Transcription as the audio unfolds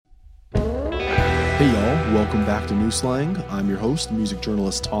Hey y'all, welcome back to New Slang. I'm your host, music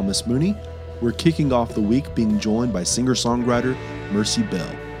journalist Thomas Mooney. We're kicking off the week being joined by singer-songwriter Mercy Bell.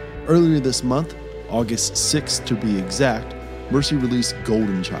 Earlier this month, August 6th to be exact, Mercy released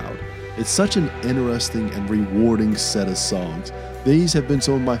Golden Child. It's such an interesting and rewarding set of songs. These have been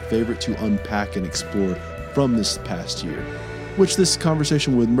some of my favorite to unpack and explore from this past year, which this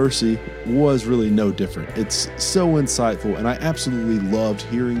conversation with Mercy was really no different. It's so insightful, and I absolutely loved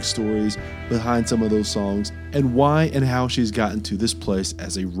hearing stories behind some of those songs and why and how she's gotten to this place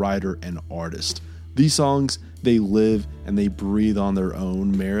as a writer and artist. These songs, they live and they breathe on their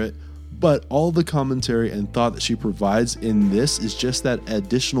own merit, but all the commentary and thought that she provides in this is just that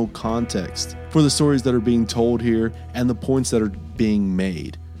additional context for the stories that are being told here and the points that are being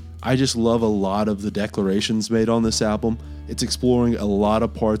made. I just love a lot of the declarations made on this album. It's exploring a lot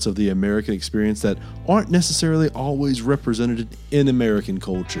of parts of the American experience that aren't necessarily always represented in American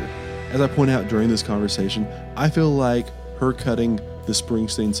culture. As I point out during this conversation, I feel like her cutting the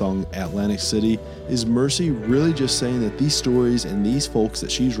Springsteen song Atlantic City is Mercy really just saying that these stories and these folks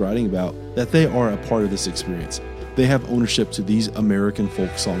that she's writing about, that they are a part of this experience. They have ownership to these American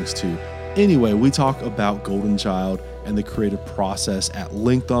folk songs too. Anyway, we talk about Golden Child and the creative process at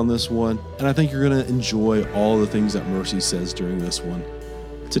length on this one, and I think you're going to enjoy all the things that Mercy says during this one.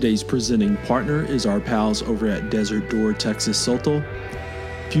 Today's presenting partner is our pals over at Desert Door Texas Sotol.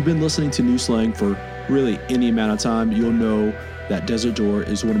 If you've been listening to New Slang for really any amount of time, you'll know that Desert Door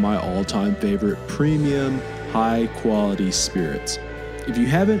is one of my all-time favorite premium, high-quality spirits. If you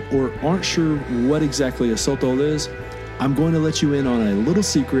haven't or aren't sure what exactly a Sotol is, I'm going to let you in on a little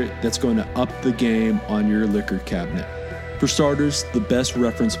secret that's going to up the game on your liquor cabinet. For starters, the best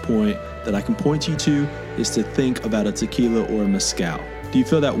reference point that I can point you to is to think about a tequila or a mezcal. Do you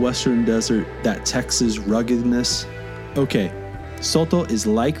feel that Western desert, that Texas ruggedness? Okay, Sotol is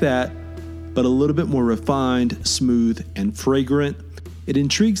like that, but a little bit more refined, smooth, and fragrant. It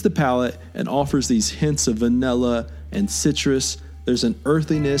intrigues the palate and offers these hints of vanilla and citrus. There's an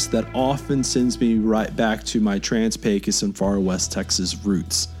earthiness that often sends me right back to my Trans-Pecos and far west Texas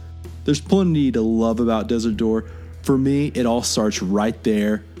roots. There's plenty to love about Desert Door. For me, it all starts right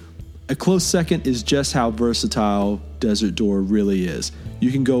there. A close second is just how versatile Desert Door really is.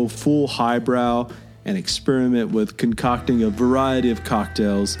 You can go full highbrow and experiment with concocting a variety of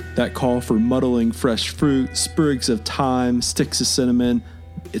cocktails that call for muddling fresh fruit, sprigs of thyme, sticks of cinnamon.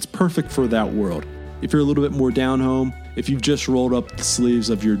 It's perfect for that world. If you're a little bit more down home, if you've just rolled up the sleeves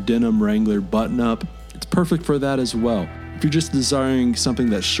of your denim Wrangler button-up, it's perfect for that as well. If you're just desiring something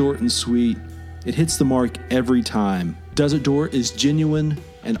that's short and sweet, it hits the mark every time. Desert Door is genuine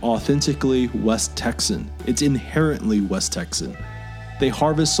and authentically West Texan. It's inherently West Texan. They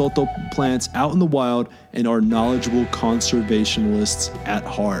harvest Sotol plants out in the wild and are knowledgeable conservationists at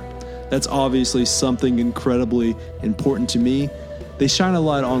heart. That's obviously something incredibly important to me. They shine a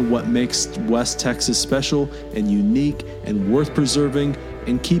light on what makes West Texas special and unique and worth preserving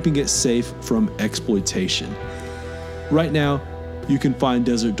and keeping it safe from exploitation. Right now, you can find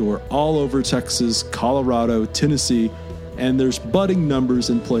Desert Door all over Texas, Colorado, Tennessee, and there's budding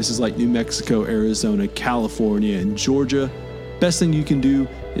numbers in places like New Mexico, Arizona, California, and Georgia. Best thing you can do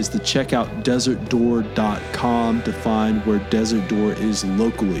is to check out desertdoor.com to find where Desert Door is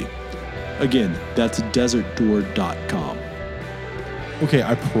locally. Again, that's desertdoor.com. Okay,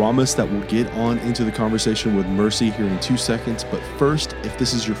 I promise that we'll get on into the conversation with Mercy here in 2 seconds, but first, if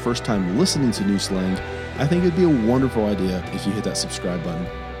this is your first time listening to New Slang, I think it'd be a wonderful idea if you hit that subscribe button.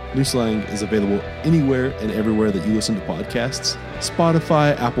 New Slang is available anywhere and everywhere that you listen to podcasts.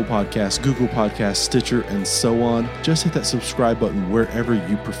 Spotify, Apple Podcasts, Google Podcasts, Stitcher, and so on. Just hit that subscribe button wherever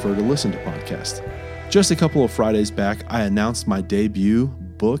you prefer to listen to podcasts. Just a couple of Fridays back, I announced my debut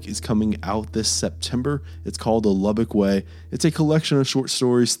book is coming out this September. It's called The Lubbock Way. It's a collection of short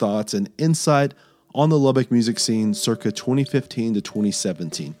stories, thoughts, and insight on the Lubbock music scene circa 2015 to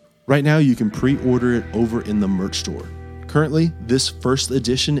 2017. Right now, you can pre-order it over in the merch store. Currently, this first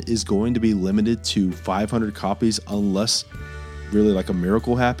edition is going to be limited to 500 copies unless really like a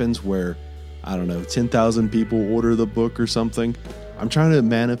miracle happens where, 10,000 people order the book or something. I'm trying to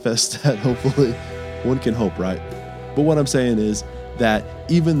manifest that, hopefully. One can hope, right? But what I'm saying is that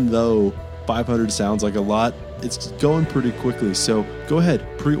even though 500 sounds like a lot, it's going pretty quickly. So go ahead,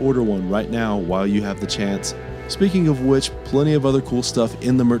 pre-order one right now while you have the chance. Speaking of which, plenty of other cool stuff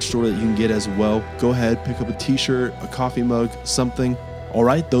in the merch store that you can get as well. Go ahead, pick up a t-shirt, a coffee mug, something. All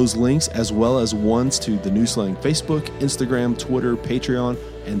right, those links as well as ones to the New Slang Facebook, Instagram, Twitter, Patreon,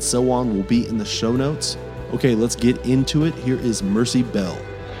 and so on will be in the show notes. Okay, let's get into it. Here is Mercy Bell.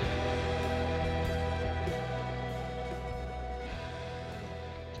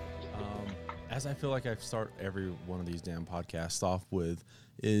 as I feel like I start every one of these damn podcasts off with,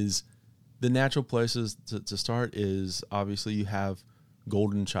 is the natural places to start is obviously you have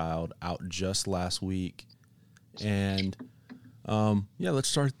Golden Child out just last week. And let's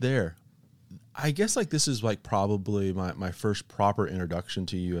start there. I guess like this is like probably my first proper introduction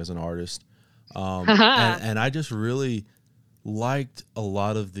to you as an artist. And I just really liked a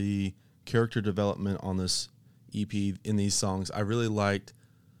lot of the character development on this EP in these songs. I really liked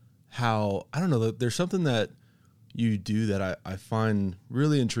how, I don't know, there's something that you do that I find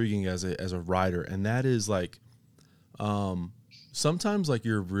really intriguing as a writer. And that is like, sometimes like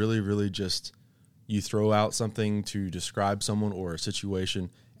you're really, really just, you throw out something to describe someone or a situation,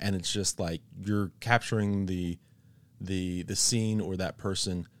 and it's just like you're capturing the scene or that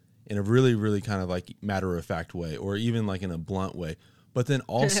person in a really, really kind of like matter-of-fact way, or even like in a blunt way. But then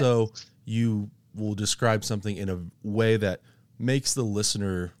also you will describe something in a way that makes the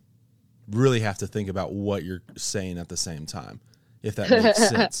listener really have to think about what you're saying at the same time, if that makes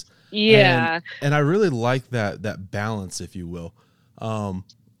sense. Yeah. And I really like that balance, if you will.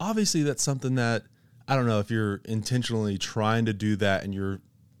 Obviously that's something that, I don't know if you're intentionally trying to do that and you're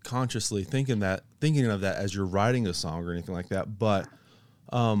consciously thinking of that as you're writing a song or anything like that. But,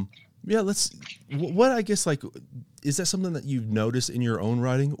 what I guess, like, is that something that you've noticed in your own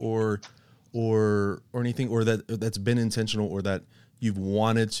writing or anything, or that's been intentional or that you've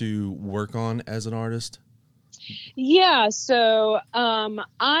wanted to work on as an artist? Yeah. So,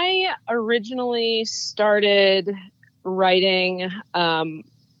 I originally started writing,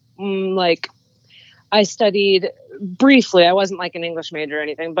 I studied briefly. I wasn't like an English major or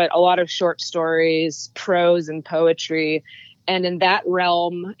anything, but a lot of short stories, prose and poetry. And in that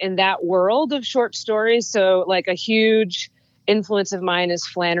realm, in that world of short stories, so like a huge influence of mine is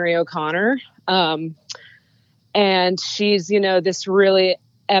Flannery O'Connor. And she's, this really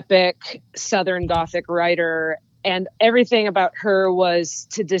epic Southern Gothic writer. And everything about her was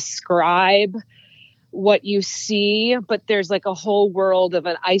to describe what you see, but there's like a whole world of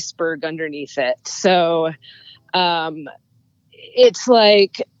an iceberg underneath it. So it's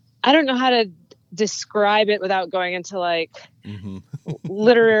like, I don't know how to describe it without going into like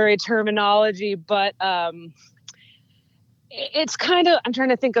literary terminology, but it's kind of, I'm trying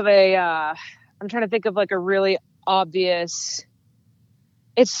to think of like a really obvious,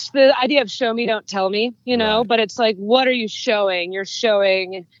 it's the idea of show me, don't tell me, Right. But it's like, what are you showing? You're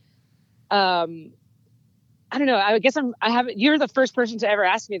showing, I don't know. I guess you're the first person to ever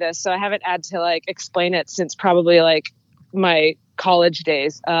ask me this, so I haven't had to like explain it since probably like my college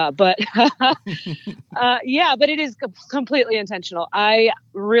days. But it is completely intentional. I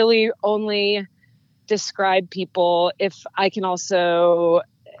really only describe people if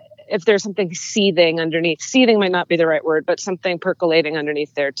there's something seething underneath. Seething might not be the right word, but something percolating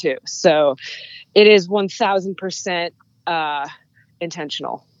underneath there too. So it is 1000%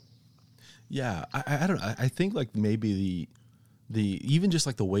 intentional. Yeah, I don't know. I think like maybe the even just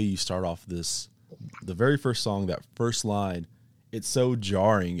like the way you start off the very first song, that first line, it's so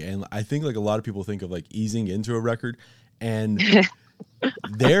jarring. And I think like a lot of people think of like easing into a record, and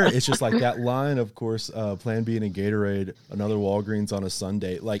there it's just like that line, of course, Plan B and a Gatorade, another Walgreens on a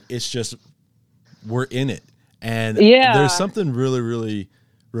Sunday. Like it's just, we're in it. And there's something really, really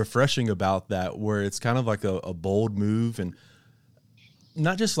refreshing about that, where it's kind of like a bold move, and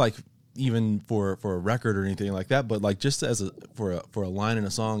not just like even for a record or anything like that, but like just for a line in a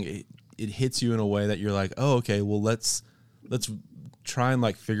song, it hits you in a way that you're like, oh, okay, well let's try and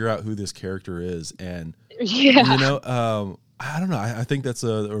like figure out who this character is. And I don't know, I think that's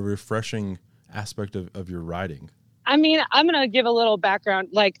a refreshing aspect of your writing. I mean, I'm gonna give a little background,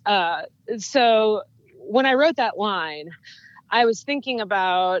 like so when I wrote that line, I was thinking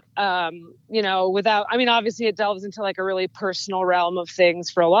about, obviously it delves into like a really personal realm of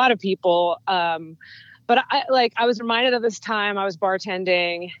things for a lot of people. But I was reminded of this time I was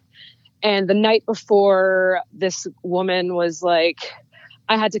bartending, and the night before, this woman was like,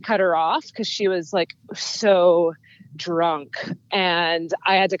 I had to cut her off because she was like so drunk, and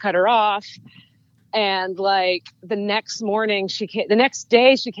I had to cut her off. And like the next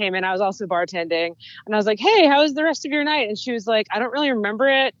day she came in, I was also bartending, and I was like, hey, how was the rest of your night? And she was like, I don't really remember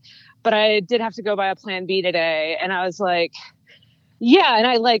it, but I did have to go buy a Plan B today. And I was like, yeah. And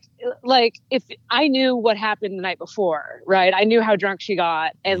I like if I knew what happened the night before, right? I knew how drunk she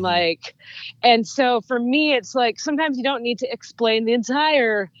got. And and so for me, it's like, sometimes you don't need to explain the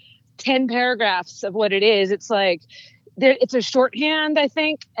entire 10 paragraphs of what it is. It's like, it's a shorthand, I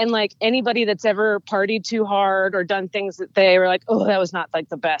think. And like anybody that's ever partied too hard or done things that they were like, oh, that was not like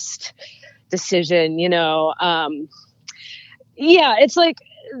the best decision, it's like,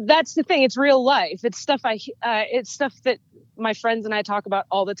 that's the thing. It's real life. It's stuff it's stuff that my friends and I talk about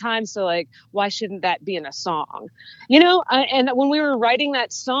all the time. So like, why shouldn't that be in a song? And when we were writing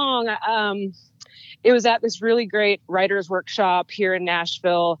that song, it was at this really great writer's workshop here in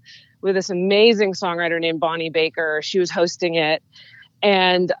Nashville with this amazing songwriter named Bonnie Baker. She was hosting it.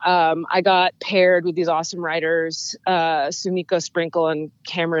 And I got paired with these awesome writers, Sumiko Sprinkle and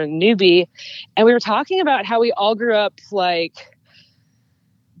Cameron Newby. And we were talking about how we all grew up like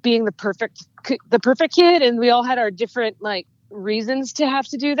being the perfect kid. And we all had our different like reasons to have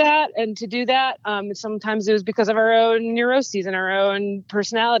to do that and to do that. Sometimes it was because of our own neuroses and our own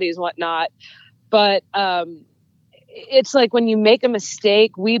personalities and whatnot. But it's like when you make a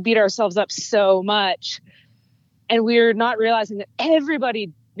mistake, we beat ourselves up so much. And we're not realizing that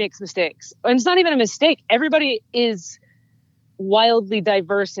everybody makes mistakes. And it's not even a mistake. Everybody is wildly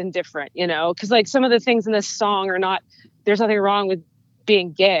diverse and different, because like some of the things in this song are not, there's nothing wrong with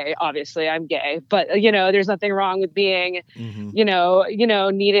being gay. Obviously I'm gay, but there's nothing wrong with being,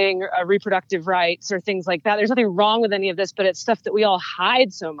 needing reproductive rights or things like that. There's nothing wrong with any of this, but it's stuff that we all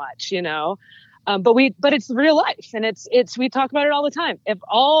hide so much, but it's real life. And we talk about it all the time.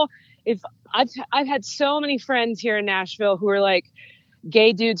 If I've had so many friends here in Nashville who are like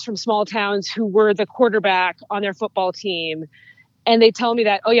gay dudes from small towns who were the quarterback on their football team. And they tell me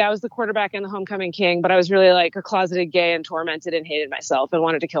that, oh yeah, I was the quarterback and the homecoming king, but I was really like a closeted gay and tormented and hated myself and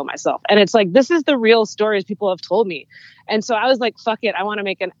wanted to kill myself. And it's like, this is the real stories people have told me. And so I was like, fuck it. I want to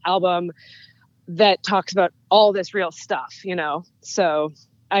make an album that talks about all this real stuff, So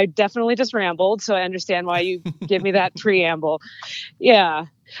I definitely just rambled. So I understand why you give me that preamble. Yeah.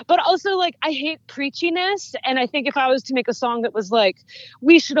 But also, like, I hate preachiness. And I think if I was to make a song that was like,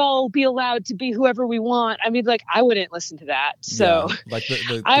 we should all be allowed to be whoever we want, I mean, like, I wouldn't listen to that. So yeah, like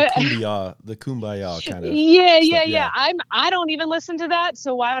the kumbaya kind of. Yeah. I don't even listen to that.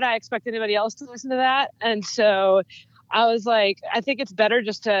 So why would I expect anybody else to listen to that? And so I was like, I think it's better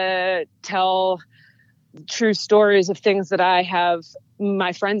just to tell true stories of things that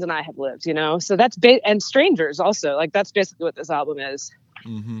my friends and I have lived, so that's and strangers also, like, that's basically what this album is.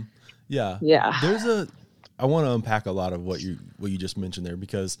 Mm-hmm. Yeah. I want to unpack a lot of what you just mentioned there,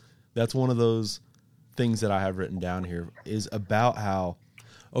 because that's one of those things that I have written down here is about how,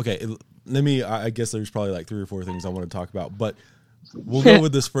 I guess there's probably like 3 or 4 things I want to talk about, but we'll go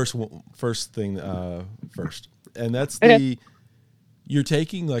with this first thing first. And that's you're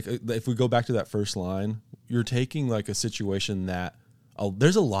taking like, if we go back to that first line, you're taking like a situation that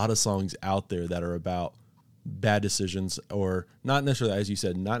there's a lot of songs out there that are about bad decisions, or not necessarily, as you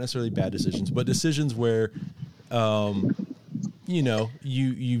said, not necessarily bad decisions, but decisions where,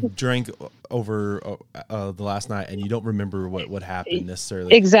 you drank over the last night and you don't remember what happened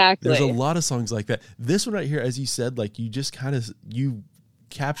necessarily. Exactly. There's a lot of songs like that. This one right here, as you said, like you just you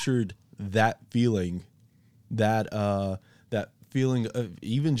captured that feeling, that feeling of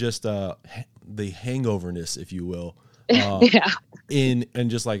even just the hangoverness, if you will. In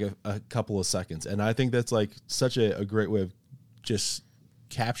just like a couple of seconds. And I think that's like such a great way of just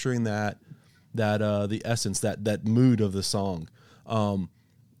capturing that the essence, that mood of the song.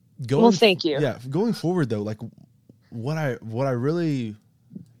 Thank you. Yeah. Going forward though, like what I really,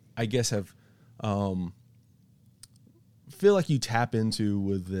 I guess, have feel like you tap into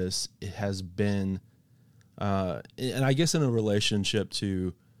with this, it has been, and I guess in a relationship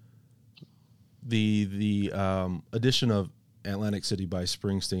to the addition of Atlantic City by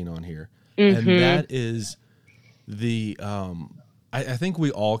Springsteen on here. Mm-hmm. And that is the I think we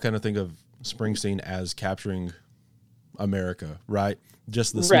all kind of think of Springsteen as capturing America, right?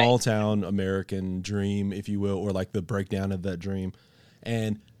 Just the small town American dream, if you will, or like the breakdown of that dream.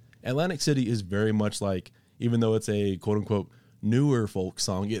 And Atlantic City is very much like, even though it's a quote unquote newer folk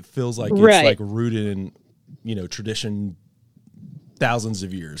song, it feels like it's like rooted in tradition, thousands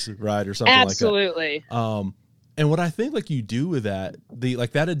of years, right? Or something Absolutely. Like that. And what I think like you do with that,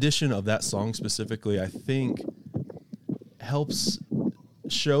 that edition of that song specifically, I think helps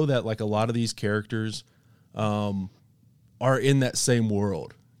show that like a lot of these characters are in that same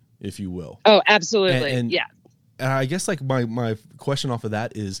world, if you will. Oh, absolutely. And I guess like my question off of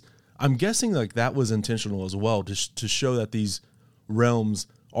that is, I'm guessing like that was intentional as well, to show that these realms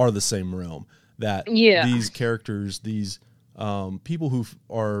are the same realm, that these characters, these people who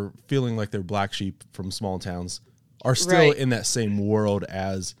are feeling like they're black sheep from small towns are still in that same world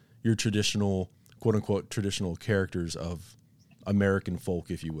as your traditional, quote unquote, traditional characters of American folk,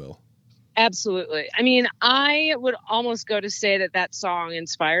 if you will. Absolutely. I mean, I would almost go to say that song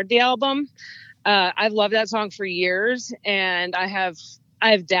inspired the album. I've loved that song for years, and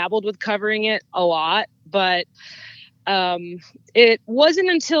I've dabbled with covering it a lot, but it wasn't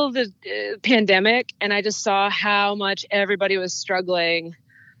until the pandemic and I just saw how much everybody was struggling.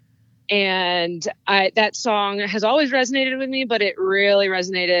 And that song has always resonated with me, but it really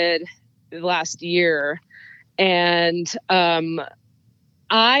resonated last year. And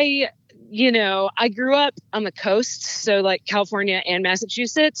I grew up on the coast, so like California and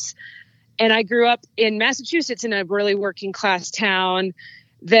Massachusetts. And I grew up in Massachusetts in a really working class town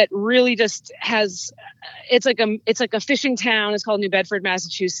that really just has, it's like a fishing town. It's called New Bedford,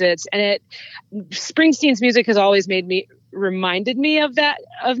 Massachusetts. And Springsteen's music has always reminded me of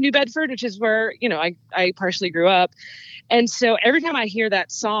New Bedford, which is where, I partially grew up. And so every time I hear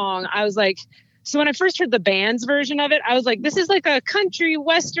that song, I was like, so when I first heard the band's version of it, I was like, this is like a country,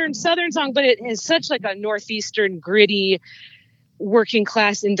 Western, Southern song, but it has such like a Northeastern gritty, working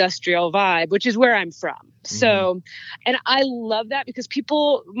class industrial vibe, which is where I'm from. Mm-hmm. So, and I love that because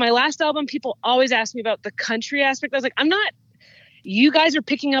my last album, people always ask me about the country aspect. I was like, you guys are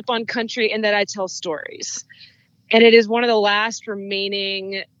picking up on country and that I tell stories. And it is one of the last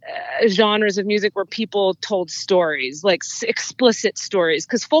remaining genres of music where people told stories, like explicit stories.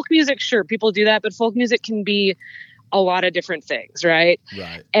 Because folk music, sure, people do that, but folk music can be a lot of different things, right?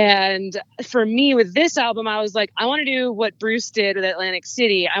 Right. And for me, with this album, I was like, I want to do what Bruce did with Atlantic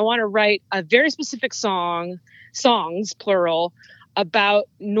City. I want to write a very specific songs, plural, about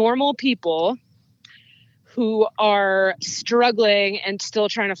normal people who are struggling and still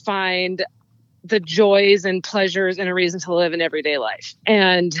trying to find the joys and pleasures and a reason to live in everyday life.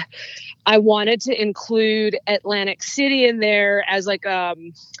 And I wanted to include Atlantic City in there as a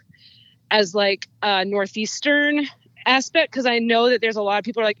Northeastern aspect, because I know that there's a lot of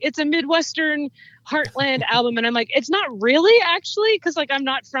people are like, it's a Midwestern heartland album, and I'm like, it's not really, actually, because like I'm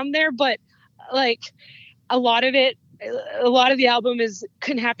not from there, but like a lot of the album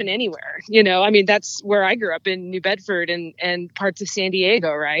couldn't happen anywhere, I mean, that's where I grew up, in New Bedford and parts of San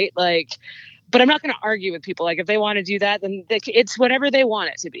Diego, right? Like, but I'm not going to argue with people. Like, if they want to do that, then it's whatever they want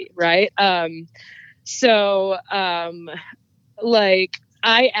it to be, right? Like,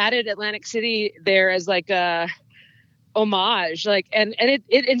 I added Atlantic City there as like a homage, like, and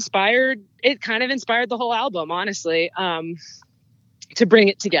it kind of inspired the whole album, honestly, to bring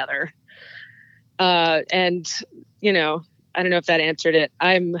it together. And I don't know if that answered it.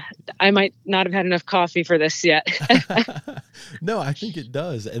 I might not have had enough coffee for this yet. No, I think it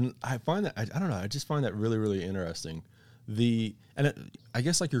does. And I find that, I don't know, I just find that really, really interesting. I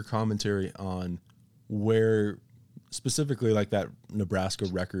guess like your commentary on where specifically like that Nebraska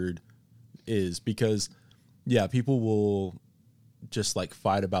record is, because people will just like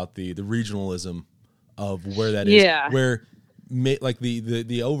fight about the regionalism of where that is, where like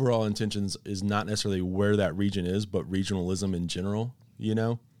the overall intentions is not necessarily where that region is, but regionalism in general,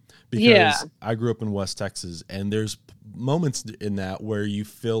 because I grew up in West Texas, and there's moments in that where you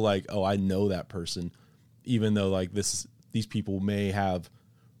feel like, oh, I know that person, even though like these people may have,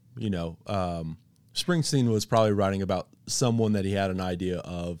 Springsteen was probably writing about someone that he had an idea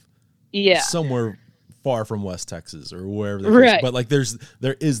of somewhere far from West Texas or wherever, right. But like there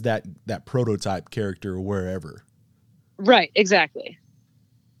is that prototype character wherever. Right, exactly.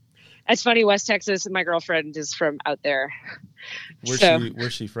 It's funny, West Texas, my girlfriend is from out there.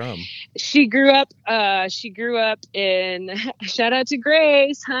 Where's she from? She grew up in, shout out to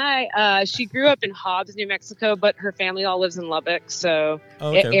Grace. Hi. She grew up in Hobbs, New Mexico, but her family all lives in Lubbock. So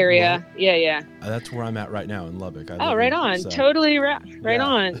area. Well, yeah. That's where I'm at right now, in Lubbock. Right on. So. Totally right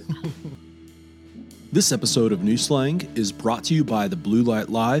on. This episode of New Slang is brought to you by the Blue Light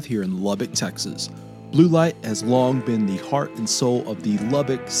Live here in Lubbock, Texas. Blue Light has long been the heart and soul of the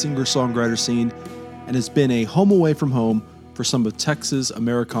Lubbock singer-songwriter scene and has been a home away from home for some of Texas,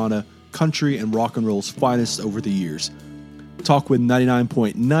 Americana, country, and rock and roll's finest over the years. Talk with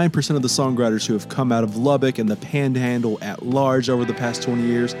 99.9% of the songwriters who have come out of Lubbock and the Panhandle at large over the past 20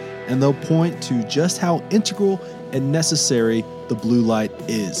 years, and they'll point to just how integral and necessary the Blue Light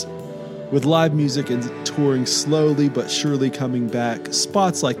is. With live music and touring slowly but surely coming back,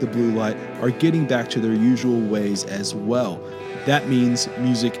 spots like the Blue Light are getting back to their usual ways as well. That means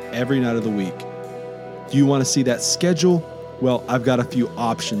music every night of the week. Do you want to see that schedule? Well, I've got a few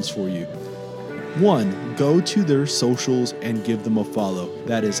options for you. 1, go to their socials and give them a follow.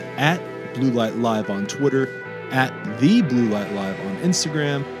 That is at Blue Light Live on Twitter, at The Blue Light Live on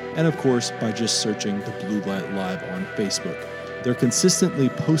Instagram, and of course by just searching the Blue Light Live on Facebook. They're consistently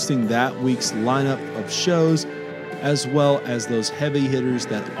posting that week's lineup of shows, as well as those heavy hitters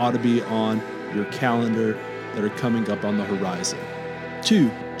that ought to be on your calendar that are coming up on the horizon. 2,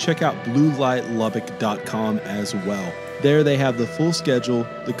 check out BlueLightLubbock.com as well. There they have the full schedule,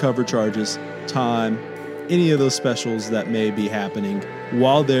 the cover charges, time, any of those specials that may be happening.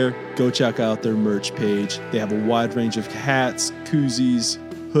 While there, go check out their merch page. They have a wide range of hats, koozies,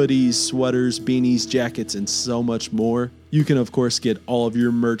 hoodies, sweaters, beanies, jackets, and so much more. You can, of course, get all of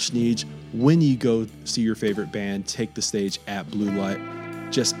your merch needs when you go see your favorite band take the stage at Blue Light.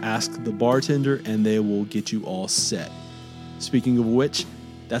 Just ask the bartender and they will get you all set. Speaking of which,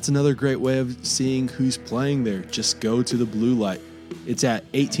 that's another great way of seeing who's playing there. Just go to the Blue Light. It's at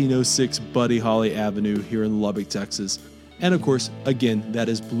 1806 Buddy Holly Avenue here in Lubbock, Texas. And of course, again, that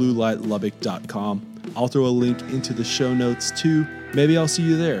is bluelightlubbock.com. I'll throw a link into the show notes too. Maybe I'll see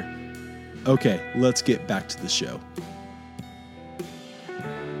you there. Okay, let's get back to the show.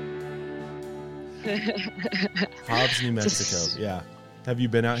 Hobbs, New Mexico. Yeah. Have you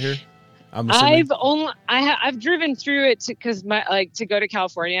been out here? I've driven through it because to go to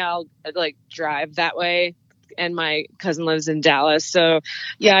California, I'll drive that way, and my cousin lives in Dallas. So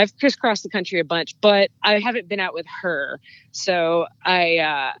yeah, I've crisscrossed the country a bunch, but I haven't been out with her. So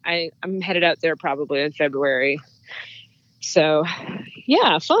I'm headed out there probably in February. So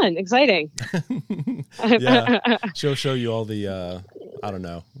yeah, fun, exciting. Yeah, she'll show you all the I don't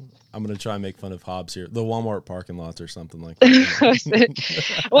know. I'm going to try and make fun of Hobbs here. The Walmart parking lots or something like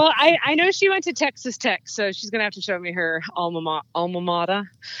that. Well, I know she went to Texas Tech, so she's going to have to show me her alma mater.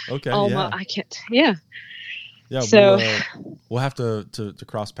 Okay, yeah. I can't. Yeah. Yeah, so we'll have to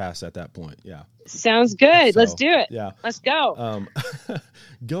cross paths at that point. Yeah. Sounds good. Let's do it. Yeah. Let's go.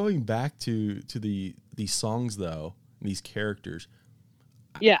 Going back to these songs, though, these characters.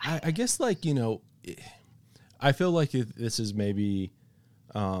 Yeah. I guess, I feel like this is maybe...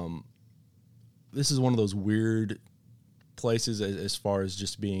 this is one of those weird places as far as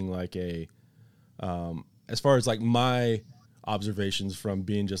just being like as far as like my observations from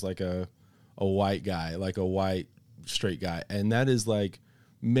being just like a white guy, like a white straight guy. And that is like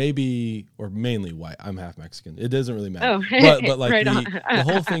maybe, or mainly white. I'm half Mexican. It doesn't really matter. Oh, but like right the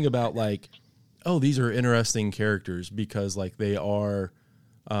whole thing about like, oh, these are interesting characters because like they are,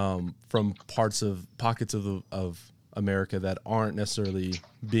 from pockets of America that aren't necessarily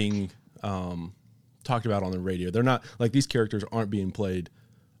being talked about on the radio. They're not like these characters aren't being played.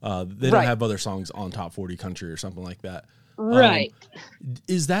 They don't have other songs on Top 40 Country or something like that. Right.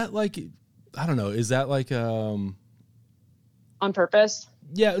 Is that like, I don't know. Is that like on purpose?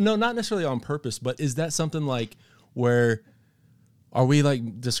 Yeah, no, not necessarily on purpose, but is that something like where are we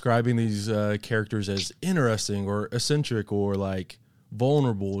like describing these characters as interesting or eccentric or like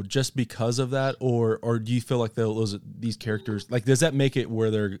vulnerable just because of that, or do you feel like these characters, like, does that make it where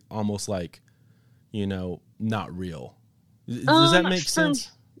they're almost like, not real? Does that make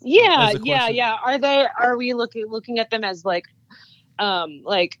sense? Yeah. Are we looking at them as like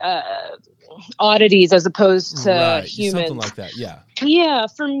oddities as opposed to humans? Something like that. Yeah. Yeah.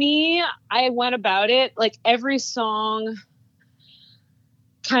 For me, I went about it like every song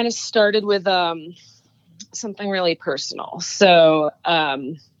kind of started with something really personal. So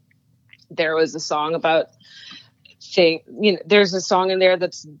there was a song about there's a song in there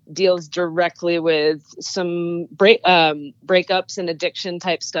that deals directly with some breakups and addiction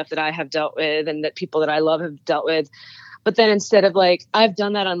type stuff that I have dealt with and that people that I love have dealt with. But then instead of like, I've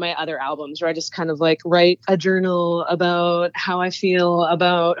done that on my other albums where I just kind of like write a journal about how I feel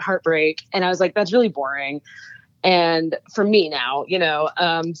about heartbreak. And I was like, that's really boring. And for me now,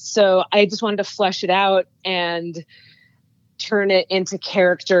 so I just wanted to flesh it out and turn it into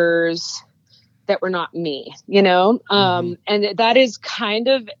characters that were not me, and that is kind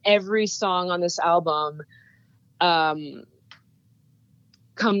of every song on this album,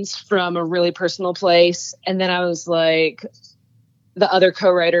 comes from a really personal place. And then I was like, the other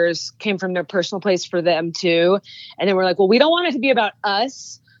co-writers came from their personal place for them too. And then we're like, well, we don't want it to be about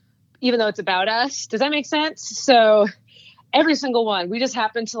us, even though it's about us. Does that make sense? So every single one, we just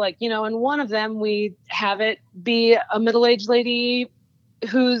happen to like, in one of them, we have it be a middle-aged lady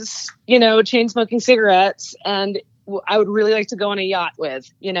who's, chain smoking cigarettes. And I would really like to go on a yacht with,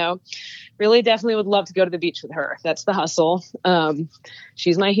 really definitely would love to go to the beach with her. That's the hustle.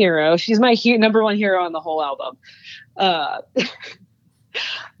 She's my hero. She's my number one hero on the whole album.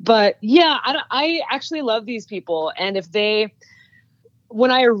 But yeah, I actually love these people. And when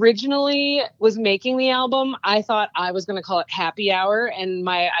I originally was making the album, I thought I was going to call it Happy Hour. And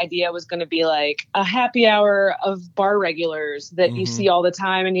my idea was going to be like a happy hour of bar regulars that you see all the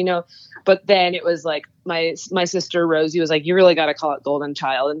time. And, but then it was like my sister Rosie was like, you really got to call it Golden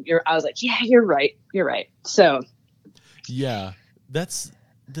Child. And I was like, yeah, you're right. You're right. So. Yeah,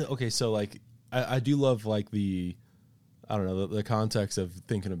 okay. So like, I do love like the context of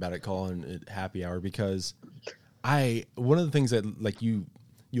thinking about it, calling it Happy Hour, because one of the things that like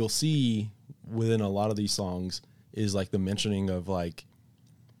you'll see within a lot of these songs is like the mentioning of like,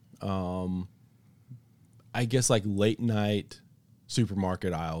 I guess like late night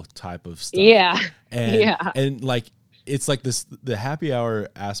supermarket aisle type of stuff. Yeah. And like, it's like the happy hour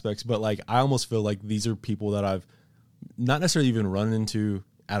aspects, but like, I almost feel like these are people that I've not necessarily even run into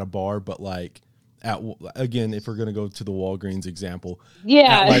at a bar, but like again, if we're going to go to the Walgreens example,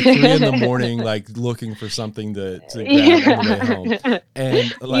 at like 3 a.m, like looking for something to grab on the way home.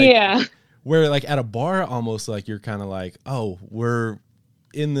 And like, where like at a bar, almost like you're kind of like, oh, we're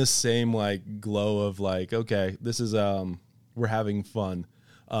in this same like glow of like, okay, this is, we're having fun.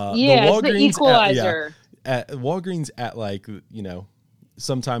 The Walgreens, it's the equalizer. At Walgreens at like, you know,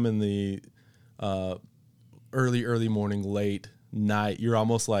 sometime in the early morning, late night, you're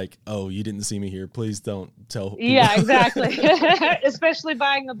almost like, oh, you didn't see me here, please don't tell people. Yeah, exactly. Especially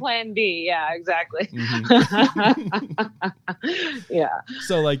buying the Plan B. Yeah, exactly. Yeah.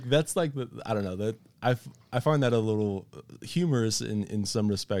 So like, that's like I don't know, that I find that a little humorous in some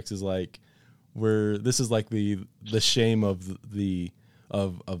respects, is like where this is like the shame of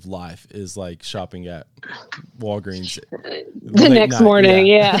of life is like shopping at Walgreens the next morning.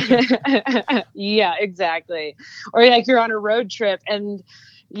 Yeah. Yeah, exactly. Or like you're on a road trip, and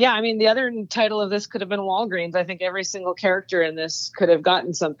yeah, I mean, the other title of this could have been Walgreens. I think every single character in this could have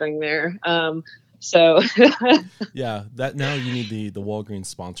gotten something there. So yeah, that now you need the Walgreens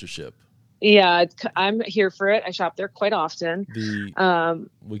sponsorship. Yeah, I'm here for it. I shop there quite often.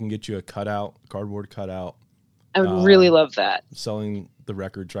 We can get you a cardboard cutout. I would really love that. Selling the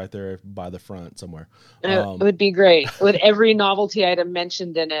records right there by the front somewhere. It would be great with every novelty item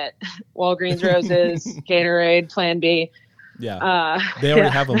mentioned in it. Walgreens roses, Gatorade, Plan B. Yeah. They already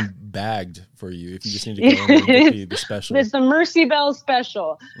have them bagged for you if you just need to go in and get the special. It's the Mercy Bell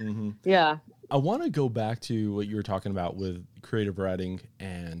special. Mm-hmm. Yeah. I want to go back to what you were talking about with creative writing,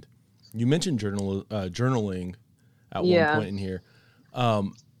 and you mentioned journaling at one point in here.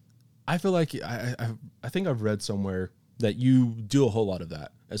 I feel like I think I've read somewhere that you do a whole lot of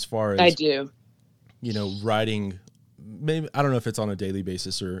that, as far as I do. You know, writing, maybe, I don't know if it's on a daily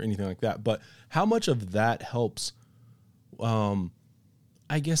basis or anything like that, but how much of that helps,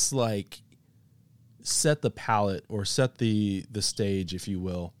 I guess, like set the palette or set the stage, if you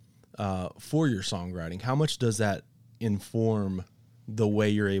will, for your songwriting? How much does that inform the way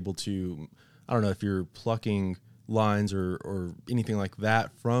you're able to, I don't know if you're plucking lines or anything like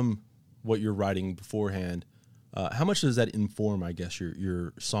that from what you're writing beforehand, how much does that inform, I guess,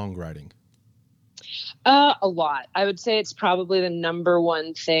 your songwriting? A lot. I would say it's probably the number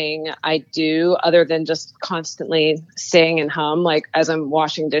one thing I do, other than just constantly sing and hum. Like as I'm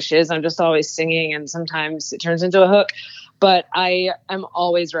washing dishes, I'm just always singing, and sometimes it turns into a hook. But I am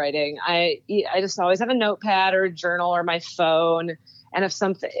always writing. I just always have a notepad or a journal or my phone. And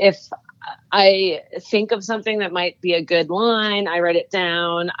if I think of something that might be a good line, I write it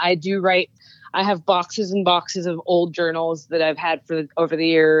down. I have boxes and boxes of old journals that I've had over the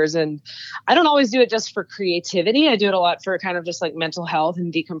years. And I don't always do it just for creativity. I do it a lot for kind of just like mental health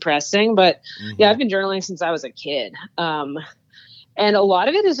and decompressing. But yeah, I've been journaling since I was a kid. And a lot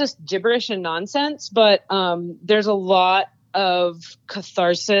of it is just gibberish and nonsense. But there's a lot of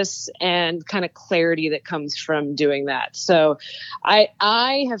catharsis and kind of clarity that comes from doing that. So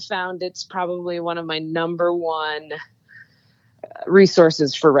I have found it's probably one of my number one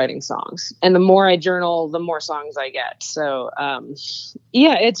resources for writing songs. And the more I journal, the more songs I get. So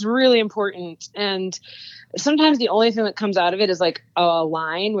yeah, it's really important. And sometimes the only thing that comes out of it is like a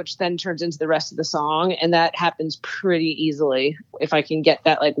line, which then turns into the rest of the song. And that happens pretty easily if I can get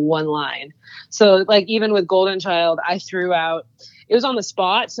that like one line. So like even with Golden Child, I threw out, it was on the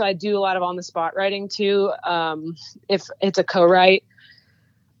spot. So I do a lot of on the spot writing too. If it's a co-write,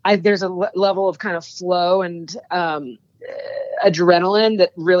 there's a level of kind of flow and adrenaline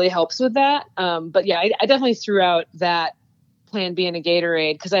that really helps with that. But yeah, I definitely threw out that Plan B and a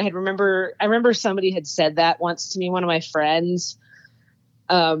Gatorade, because I remember somebody had said that once to me, one of my friends,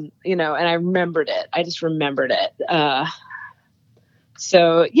 you know, and I remembered it. I just remembered it.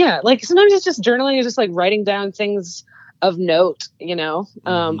 So yeah, like sometimes it's just journaling, is just like writing down things of note, you know.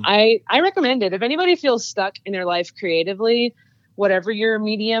 I recommend it. If anybody feels stuck in their life creatively, whatever your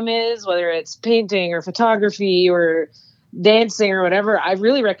medium is, whether it's painting or photography or dancing or whatever, I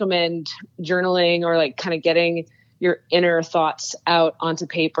really recommend journaling, or like kind of getting your inner thoughts out onto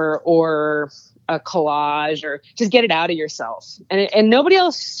paper or a collage, or just get it out of yourself. And nobody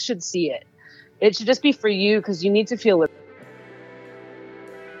else should see it. It should just be for you, because you need to feel it.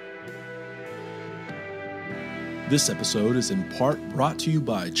 This episode is in part brought to you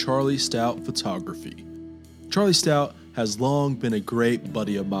by Charlie Stout Photography. Charlie Stout has long been a great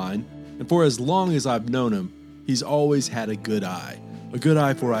buddy of mine, And for as long as I've known him, he's always had a good eye. A good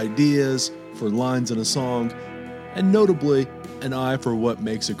eye for ideas, for lines in a song, and notably, an eye for what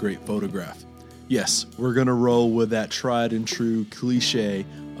makes a great photograph. Yes, we're gonna roll with that tried and true cliche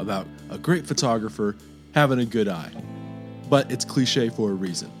about a great photographer having a good eye. But it's cliche for a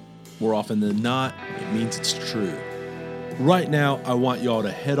reason. More often than not, it means it's true. Right now, I want y'all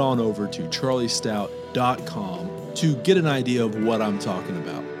to head on over to charliestout.com to get an idea of what I'm talking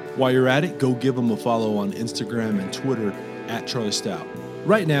about. While you're at it, go give him a follow on Instagram and Twitter at Charlie Stout.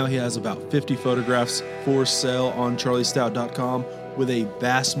 Right now, he has about 50 photographs for sale on charliestout.com, with a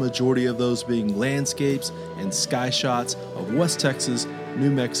vast majority of those being landscapes and sky shots of West Texas, New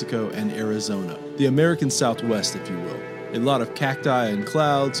Mexico, and Arizona. The American Southwest, if you will. A lot of cacti and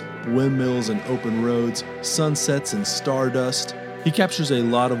clouds, windmills and open roads, sunsets and stardust. He captures a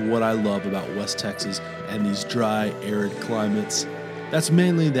lot of what I love about West Texas and these dry, arid climates. That's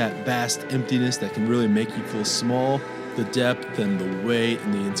mainly that vast emptiness that can really make you feel small. The depth and the weight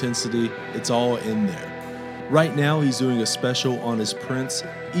and the intensity, it's all in there. Right now, he's doing a special on his prints.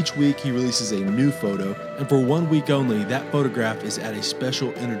 Each week, he releases a new photo, and for 1 week only, that photograph is at a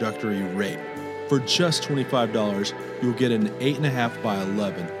special introductory rate. For just $25, you'll get an 8.5 by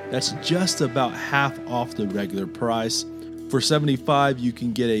 11. That's just about half off the regular price. For $75, you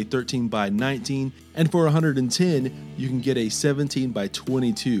can get a 13 by 19, and for $110, you can get a 17 by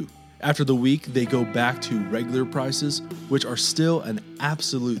 22. After the week, they go back to regular prices, which are still an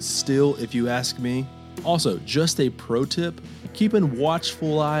absolute steal if you ask me. Also, just a pro tip, keep a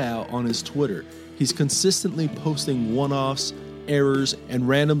watchful eye out on his Twitter. He's consistently posting one-offs, errors, and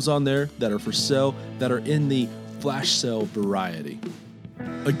randoms on there that are for sale that are in the flash sale variety.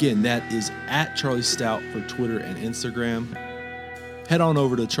 Again, that is at Charlie Stout for Twitter and Instagram. Head on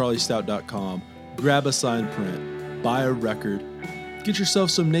over to charliestout.com, grab a signed print, buy a record, get yourself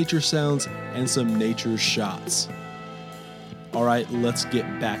some nature sounds and some nature shots. All right, let's get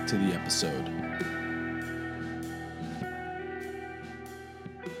back to the episode.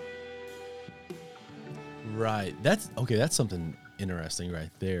 Right. That's something interesting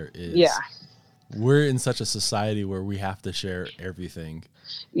right there is we're in such a society where we have to share everything.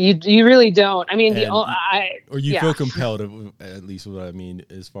 You really don't. I mean, feel compelled, at least what I mean,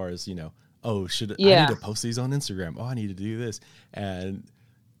 as far as, I need to post these on Instagram. Oh, I need to do this. And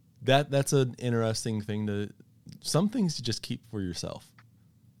that's an interesting thing some things to just keep for yourself.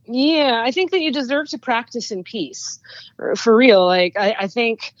 Yeah, I think that you deserve to practice in peace, for real. Like, I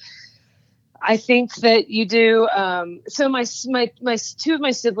think that you do. So my two of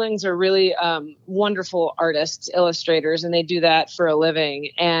my siblings are really wonderful artists, illustrators, and they do that for a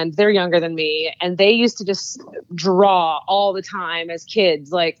living. And they're younger than me, and they used to just draw all the time as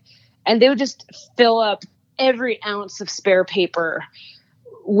kids, and they would just fill up every ounce of spare paper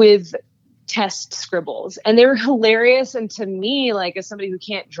with test scribbles, and they were hilarious. And to me, as somebody who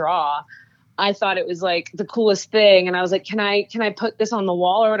can't draw, I thought it was the coolest thing. And I was like, can I put this on the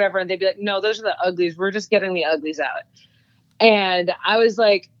wall or whatever? And they'd be like, no, those are the uglies. We're just getting the uglies out. And I was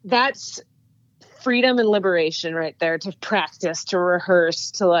like, that's freedom and liberation right there, to practice, to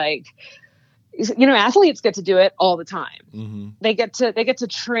rehearse, to athletes get to do it all the time. Mm-hmm. They get to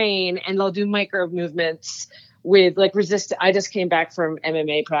train, and they'll do micro movements with resist. I just came back from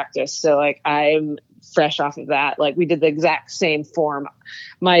MMA practice. So I'm fresh off of that. We did the exact same form.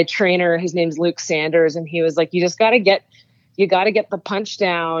 My trainer, his name's Luke Sanders, and he was like, you got to get the punch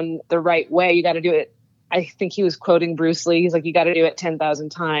down the right way. You got to do it. I think he was quoting Bruce Lee. He's like, you got to do it 10,000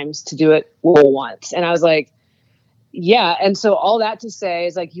 times to do it once. And I was like, yeah. And so all that to say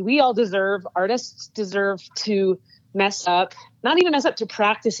is artists deserve to mess up, not even mess up, to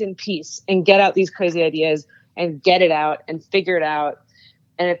practice in peace and get out these crazy ideas and get it out and figure it out.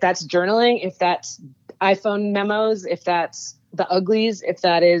 And if that's journaling, if that's iPhone memos, if that's the uglies, if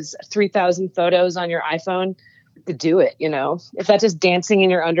that is 3,000 photos on your iPhone, do it. If that's just dancing in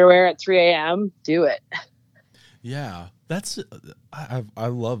your underwear at 3 a.m., do it. Yeah, I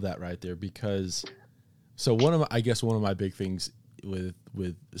love that right there, because so one of my big things with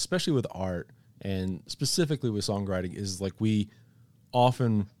especially with art and specifically with songwriting is we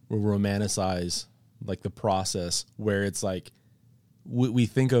often will romanticize the process, where it's we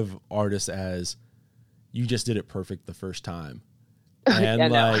think of artists as you just did it perfect the first time. And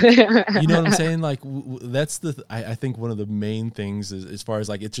you know what I'm saying? That's I think one of the main things is, as far as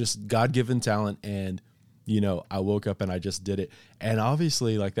it's just God-given talent, and I woke up and I just did it. And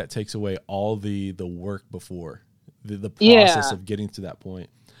obviously that takes away all the work before the process of getting to that point.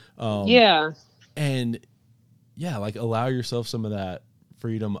 And allow yourself some of that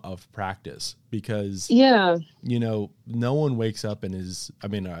freedom of practice, because Yeah. No one wakes up and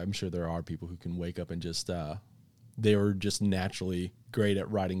I'm sure there are people who can wake up and just they were just naturally great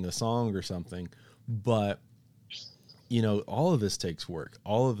at writing the song or something, but all of this takes work.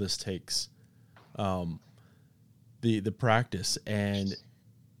 All of this takes the practice. And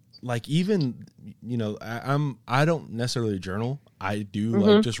like, even I don't necessarily journal. I do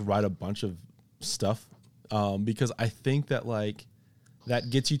like just write a bunch of stuff because I think that like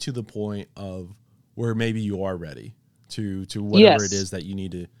that gets you to the point of where maybe you are ready to whatever it is that you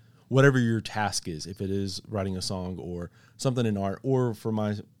need to, whatever your task is, if it is writing a song or something in art, or for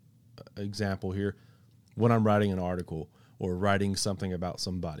my example here, when I'm writing an article or writing something about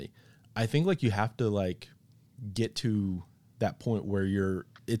somebody. I think like you have to like get to that point where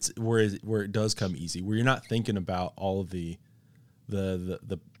where it does come easy, where you're not thinking about all of the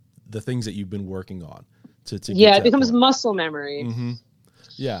things that you've been working on to get it becomes muscle memory. Mm-hmm.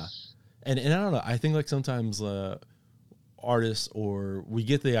 Yeah. And I don't know, I think like sometimes artists, or we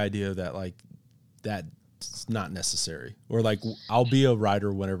get the idea that like that's not necessary, or like I'll be a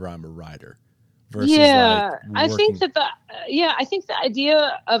writer whenever I'm a writer. Versus I think that the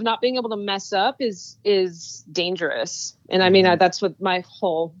idea of not being able to mess up is dangerous. And I mean, that's what my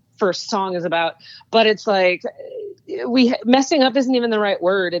whole first song is about, but it's like messing up isn't even the right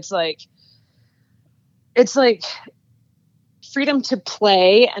word. It's like freedom to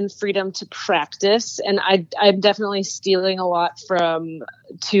play and freedom to practice. And I'm definitely stealing a lot from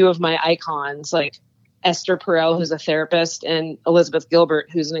two of my icons, like Esther Perel, who's a therapist, and Elizabeth Gilbert,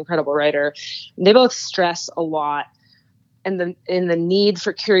 who's an incredible writer. They both stress a lot in the need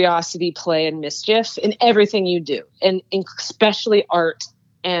for curiosity, play, and mischief in everything you do, and especially art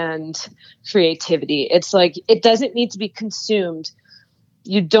and creativity. It's like, it doesn't need to be consumed.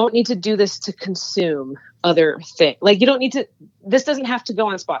 You don't need to do this to consume other things. Like, you don't need to, this doesn't have to go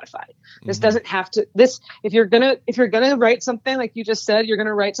on Spotify. This doesn't have to, if you're going to write something, like you just said, you're going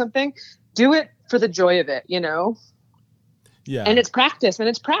to write something, do it for the joy of it, Yeah. And it's practice, and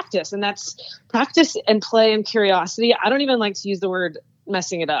that's practice and play and curiosity. I don't even like to use the word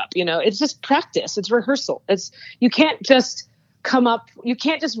messing it up. It's just practice. It's rehearsal. You can't just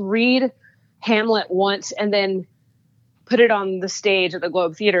read Hamlet once and then put it on the stage at the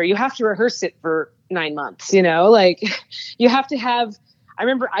Globe Theater. You have to rehearse it for 9 months, like you have to have, I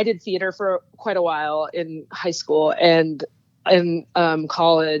remember I did theater for quite a while in high school and in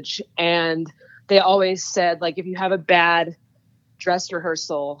college. And they always said, like, if you have a bad dress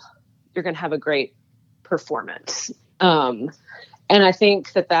rehearsal, you're going to have a great performance. And I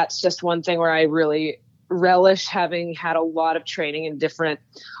think that that's just one thing where I really relish, having had a lot of training in different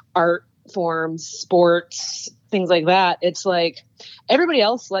art forms, sports, things like that. It's like everybody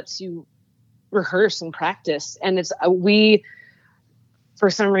else lets you rehearse and practice. And it's for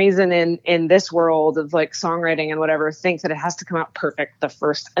some reason in this world of like songwriting and whatever, think that it has to come out perfect the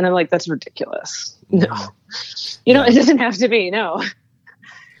first. And I'm like, that's ridiculous. No, it doesn't have to be. No.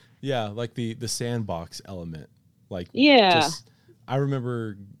 Yeah. Like the sandbox element. Like, I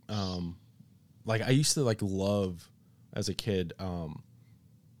remember, like I used to like love as a kid,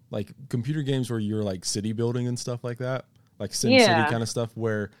 like computer games where you're like city building and stuff like that, like Sim City kind of stuff,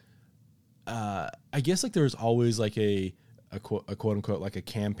 where I guess like there was always like a quote unquote like a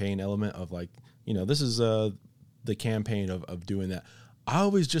campaign element of like, this is the campaign of doing that. I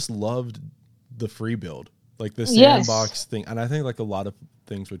always just loved the free build, like the sandbox thing, and I think like a lot of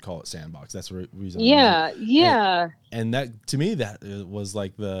things would call it sandbox. That's the reason. And that, to me, that was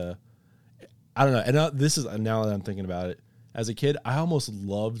like I don't know. And this is, now that I'm thinking about it, as a kid, I almost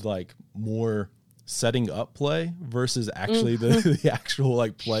loved like more setting up play versus actually the actual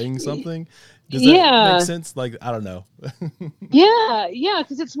like playing something. Does that make sense? Like, I don't know. Yeah.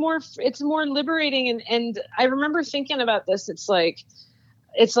 Cause it's more liberating. And I remember thinking about this. It's like,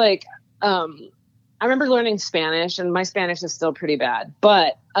 I remember learning Spanish, and my Spanish is still pretty bad,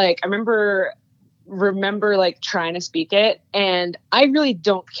 but like, I remember like trying to speak it, and I really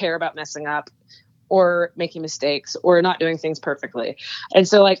don't care about messing up or making mistakes or not doing things perfectly. And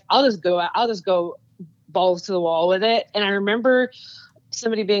so like, I'll just go balls to the wall with it. And I remember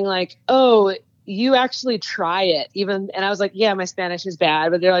somebody being like, "Oh, you actually try it." And I was like, yeah, my Spanish is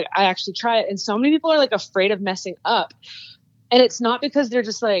bad, but they're like, I actually try it. And so many people are like afraid of messing up. And it's not because they're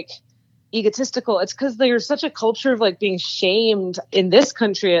just like egotistical. It's because there's such a culture of like being shamed in this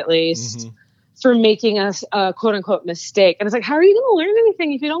country, at least, for making a quote unquote mistake. And it's like, how are you going to learn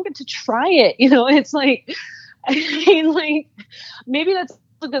anything if you don't get to try it? It's like, I mean, like, maybe that's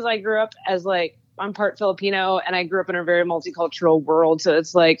because I grew up as like, I'm part Filipino, and I grew up in a very multicultural world. So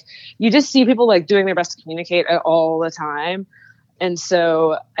it's like, you just see people like doing their best to communicate all the time. And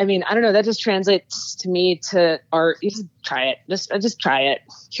so, I mean, I don't know, that just translates to me to art. You just try it. Just try it.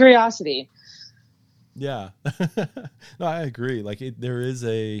 Curiosity. Yeah. No, I agree. Like there is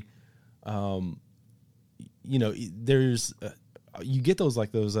a, there's, you get those,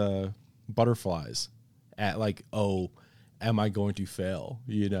 like those, butterflies at like, oh, am I going to fail?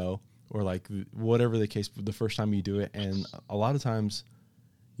 Or like whatever the case, the first time you do it. And a lot of times,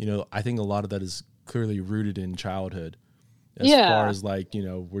 I think a lot of that is clearly rooted in childhood as far as like,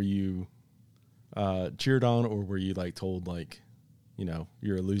 were you, cheered on, or were you like told like,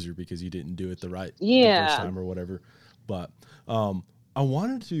 you're a loser because you didn't do it the first time or whatever. But I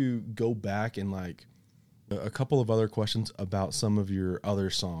wanted to go back and like a couple of other questions about some of your other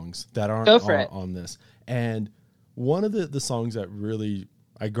songs that aren't on this. And one of the songs that really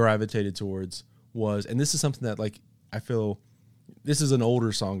I gravitated towards was, and this is something that like, I feel this is an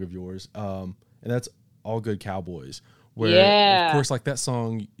older song of yours. And that's All Good Cowboys, where of course, like that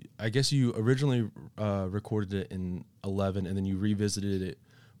song, I guess you originally recorded it in 2011 and then you revisited it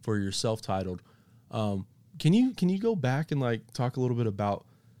for your self-titled. Can you go back and like talk a little bit about,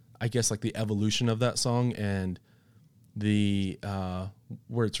 I guess, like the evolution of that song and the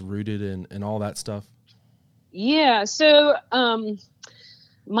where it's rooted and all that stuff? Yeah. So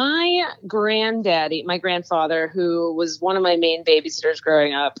my grandfather, who was one of my main babysitters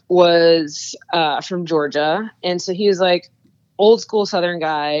growing up, was from Georgia. And so he was like old school Southern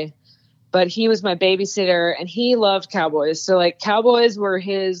guy, but he was my babysitter and he loved cowboys. So like cowboys were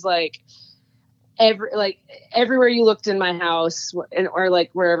his like everywhere you looked in my house or like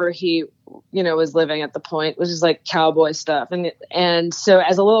wherever he, was living at the point, was just like cowboy stuff. And so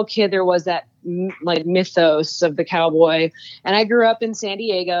as a little kid, there was that like mythos of the cowboy. And I grew up in San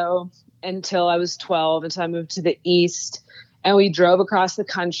Diego until I was 12. And so I moved to the East and we drove across the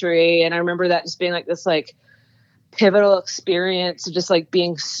country. And I remember that just being like this like pivotal experience of just like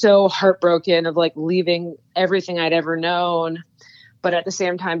being so heartbroken of like leaving everything I'd ever known, but at the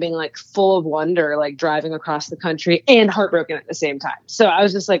same time being like full of wonder, like driving across the country and heartbroken at the same time. So I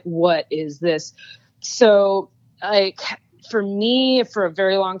was just like, what is this? So like for me, for a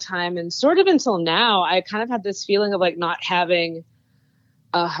very long time and sort of until now, I kind of had this feeling of like not having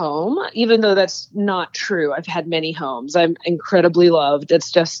a home, even though that's not true. I've had many homes. I'm incredibly loved. It's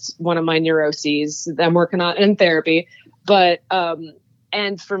just one of my neuroses that I'm working on in therapy. But,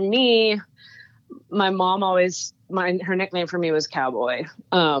 and for me, my mom always, her nickname for me was Cowboy.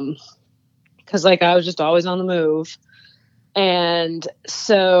 'Cause like I was just always on the move. And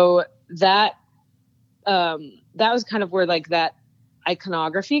so that was kind of where like that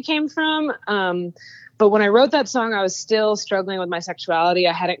iconography came from. But when I wrote that song, I was still struggling with my sexuality.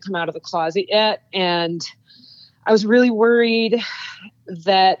 I hadn't come out of the closet yet. And I was really worried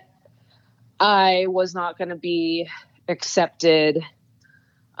that I was not going to be accepted,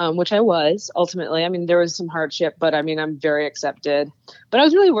 which I was ultimately. I mean, there was some hardship, but I mean, I'm very accepted. But I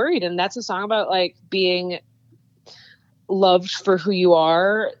was really worried. And that's a song about like being loved for who you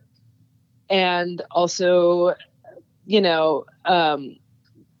are. And also,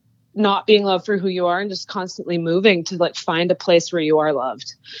 not being loved for who you are and just constantly moving to like find a place where you are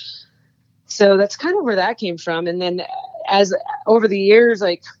loved. So that's kind of where that came from. And then as over the years,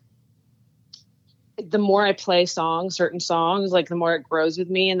 like the more I play certain songs, like the more it grows with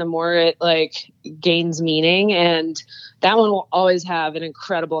me and the more it like gains meaning. And that one will always have an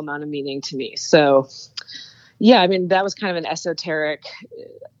incredible amount of meaning to me. So yeah, I mean, that was kind of an esoteric,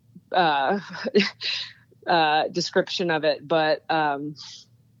 description of it, but,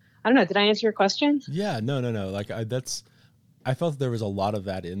 I don't know. Did I answer your question? Yeah, no. Like I felt there was a lot of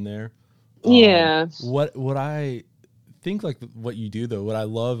that in there. Yeah. What I think like what you do though, what I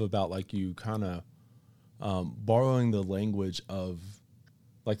love about like you kind of borrowing the language of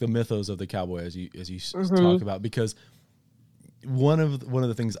like the mythos of the cowboy as you talk about, because one of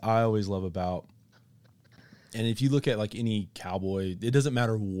the things I always love about, and if you look at like any cowboy, it doesn't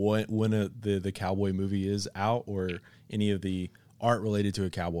matter when the cowboy movie is out or any of the art related to a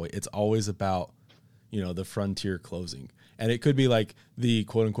cowboy, it's always about, the frontier closing. And it could be like the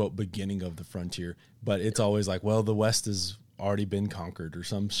quote unquote beginning of the frontier, but it's always like, well, the West has already been conquered or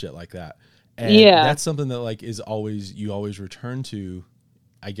some shit like that. And that's something that like is always, you always return to,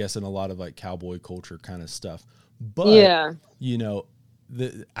 I guess, in a lot of like cowboy culture kind of stuff. But,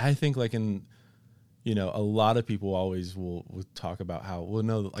 I think like in, a lot of people always will talk about how, well,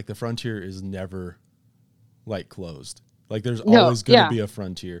 no, like the frontier is never like closed. Like there's always going to be a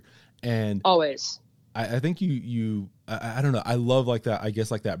frontier. And always, I think I don't know. I love like that, I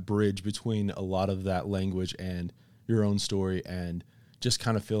guess like that bridge between a lot of that language and your own story and just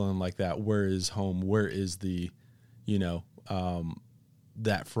kind of feeling like that. Where is home? Where is the,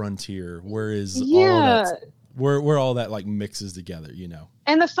 that frontier, whereas where all that like mixes together, you know.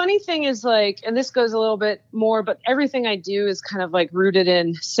 And the funny thing is, like, and this goes a little bit more, but everything I do is kind of like rooted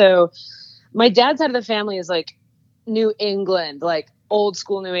in. So my dad's side of the family is like New England, like old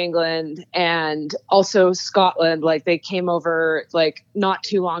school New England, and also Scotland. Like they came over like not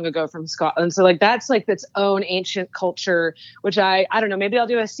too long ago from Scotland. So like that's like its own ancient culture, which I don't know, maybe I'll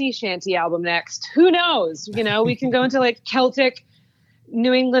do a sea shanty album next. Who knows? You know, we can go into like Celtic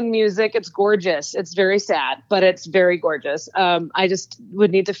New England music. It's gorgeous. It's very sad, but it's very gorgeous. I just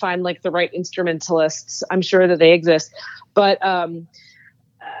would need to find like the right instrumentalists. I'm sure that they exist, but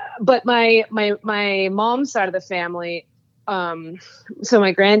my mom's side of the family, so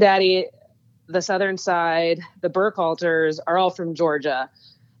my granddaddy, the southern side, the Burkhalters are all from Georgia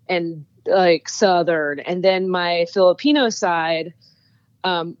and like southern. And then my Filipino side,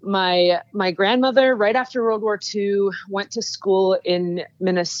 my grandmother, right after World War II, went to school in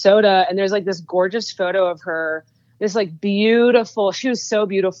Minnesota, and there's like this gorgeous photo of her, this like beautiful, she was so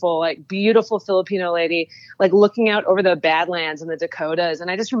beautiful, like beautiful Filipino lady, like looking out over the Badlands and the Dakotas. And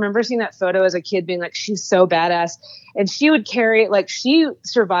I just remember seeing that photo as a kid being like, she's so badass. And she would carry, like, she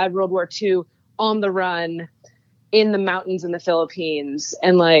survived World War II on the run in the mountains in the Philippines,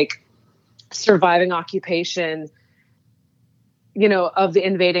 and like surviving occupation, you know, of the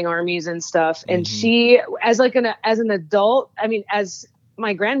invading armies and stuff. And she, as an adult, I mean, as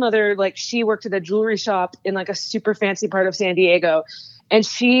my grandmother, like she worked at a jewelry shop in like a super fancy part of San Diego, and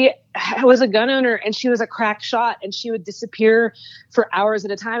she was a gun owner, and she was a crack shot, and she would disappear for hours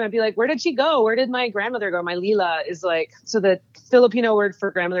at a time. I'd be like, where did she go? Where did my grandmother go? My Lila is like, so the Filipino word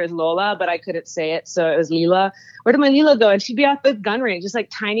for grandmother is Lola, but I couldn't say it. So it was Lila. Where did my Lila go? And she'd be at the gun range, just like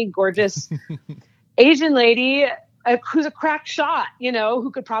tiny, gorgeous Asian lady who's a crack shot, you know,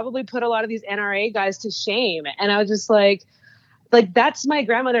 who could probably put a lot of these NRA guys to shame. And I was just like that's my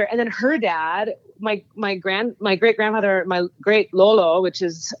grandmother. And then her dad, my great grandmother, my great Lolo, which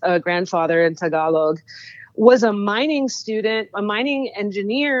is a grandfather in Tagalog, was a mining student, a mining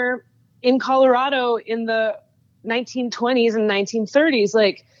engineer in Colorado in the 1920s and 1930s.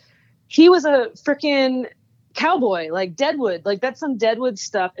 Like he was a freaking cowboy, like Deadwood, like that's some Deadwood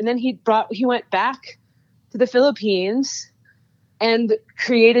stuff. And then he went back to the Philippines and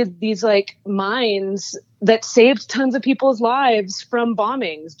created these like mines that saved tons of people's lives from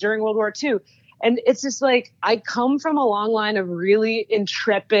bombings during World War II. And it's just like, I come from a long line of really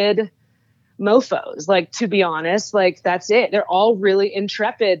intrepid mofos. Like, to be honest, like that's it. They're all really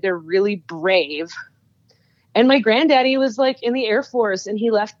intrepid. They're really brave. And my granddaddy was like in the Air Force, and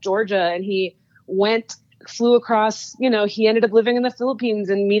he left Georgia, and he flew across, you know, he ended up living in the Philippines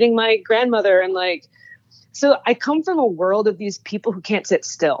and meeting my grandmother. And like, so I come from a world of these people who can't sit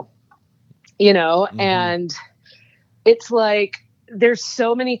still, you know, and it's like, there's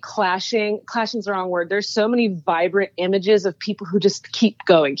so many clashing's the wrong word. There's so many vibrant images of people who just keep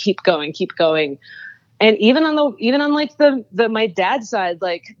going. And even on like the my dad's side,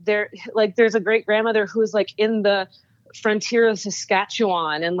 like there's a great grandmother who's like in the frontier of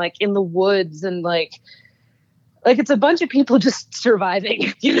Saskatchewan and like in the woods, and like it's a bunch of people just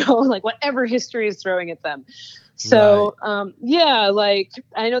surviving, you know, like whatever history is throwing at them. So, right. Yeah, like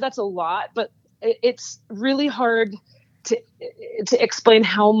I know that's a lot, but it's really hard to explain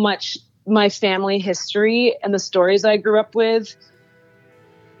how much my family history and the stories I grew up with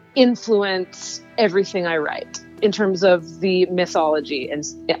influence everything I write in terms of the mythology and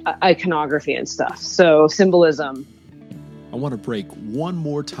iconography and stuff. So symbolism. I want to break one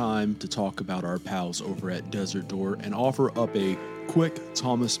more time to talk about our pals over at Desert Door and offer up a quick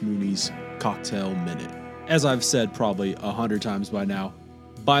Thomas Mooney's Cocktail Minute. As I've said probably 100 times by now,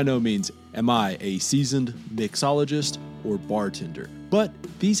 by no means am I a seasoned mixologist or bartender, but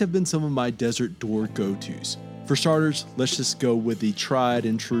these have been some of my Desert Door go-tos. For starters, let's just go with the tried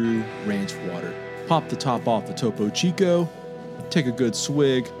and true ranch water. Pop the top off the Topo Chico, take a good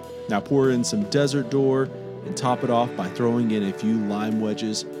swig, now pour in some Desert Door, and top it off by throwing in a few lime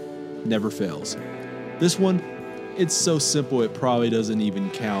wedges. Never fails. This one, it's so simple it probably doesn't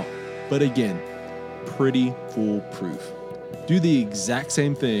even count, but again, pretty foolproof. Do the exact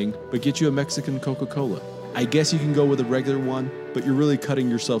same thing, but get you a Mexican Coca-Cola. I guess you can go with a regular one, but you're really cutting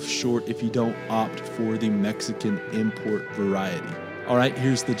yourself short if you don't opt for the Mexican import variety. All right,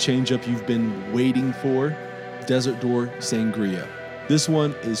 here's the change-up you've been waiting for. Desert Door Sangria. This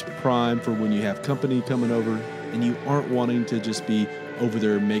one is prime for when you have company coming over and you aren't wanting to just be over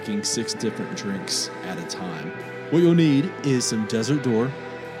there making 6 different drinks at a time. What you'll need is some Desert Door,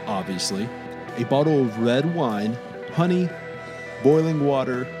 obviously, a bottle of red wine, honey, boiling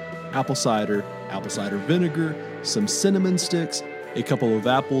water, apple cider vinegar, some cinnamon sticks, a couple of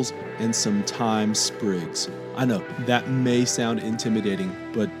apples, and some thyme sprigs. I know, that may sound intimidating,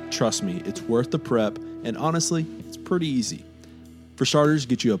 but trust me, it's worth the prep, and honestly, it's pretty easy. For starters,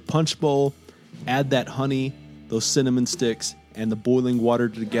 get you a punch bowl, add that honey, those cinnamon sticks, and the boiling water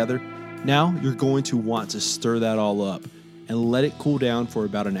together. Now you're going to want to stir that all up and let it cool down for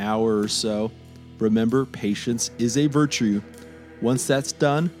about an hour or so. Remember, patience is a virtue. Once that's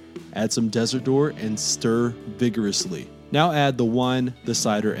done, add some Desert Door and stir vigorously. Now add the wine, the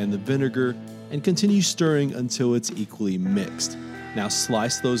cider, and the vinegar, and continue stirring until it's equally mixed. Now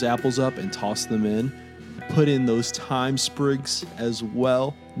slice those apples up and toss them in. Put in those thyme sprigs as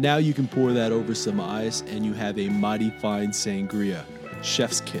well. Now you can pour that over some ice and you have a mighty fine sangria.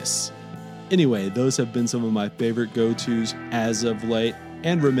 Chef's kiss. Anyway, those have been some of my favorite go-tos as of late.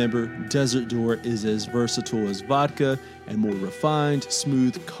 And remember, Desert Door is as versatile as vodka and more refined,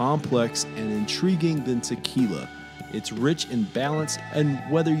 smooth, complex, and intriguing than tequila. It's rich in balance, and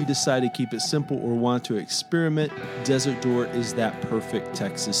whether you decide to keep it simple or want to experiment, Desert Door is that perfect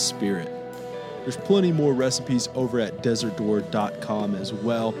Texas spirit. There's plenty more recipes over at desertdoor.com as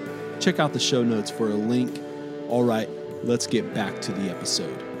well. Check out the show notes for a link. All right, let's get back to the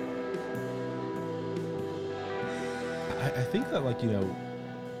episode. I think that, like, you know,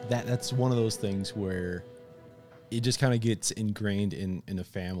 that's one of those things where it just kind of gets ingrained in a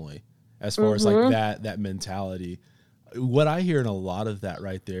family as far as like that mentality. What I hear in a lot of that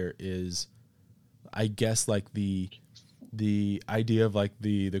right there is, I guess, like the idea of like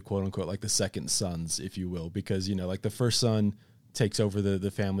the quote unquote like the second sons, if you will, because, you know, like the first son takes over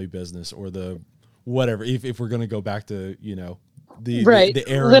the family business or the whatever, if we're going to go back to, you know, the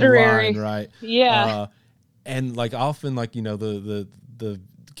Aaron literary line, right? Yeah. And like often, like, you know, the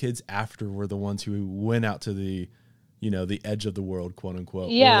kids after were the ones who went out to the, you know, the edge of the world, quote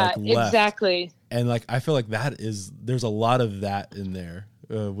unquote. Yeah, or like left. exactly. And like, I feel like there's a lot of that in there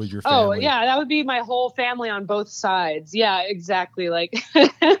with your family. Oh yeah. That would be my whole family on both sides. Yeah, exactly. Like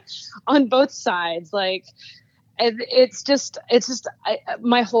on both sides, like, it's just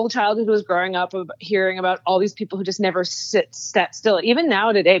my whole childhood was growing up of hearing about all these people who just never sit still. Even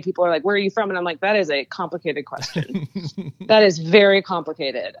now today, people are like, where are you from? And I'm like, that is a complicated question. That is very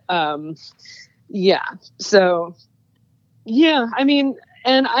complicated. Yeah. So yeah, I mean,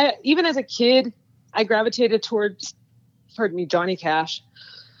 and I, even as a kid, I gravitated towards, Johnny Cash,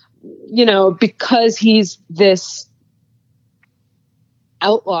 you know, because he's this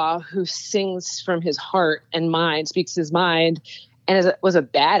outlaw who sings from his heart and mind, speaks his mind, and was a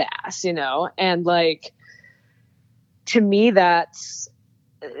badass, you know. And like, to me that,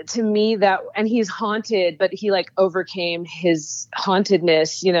 and he's haunted, but he like overcame his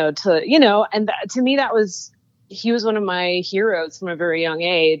hauntedness, you know, and to me he was one of my heroes from a very young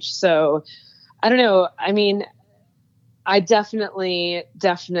age. So I don't know. I mean, I definitely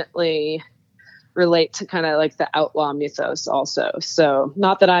relate to kind of like the outlaw mythos also. So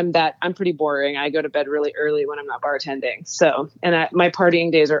not that I'm pretty boring. I go to bed really early when I'm not bartending. So, and my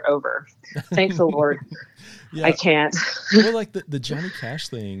partying days are over. Thank the Lord. Yeah. I can't. Well, like the Johnny Cash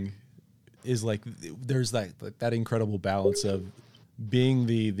thing is like, there's that incredible balance of being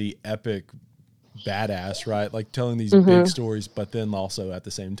the epic badass, right? Like telling these big stories, but then also at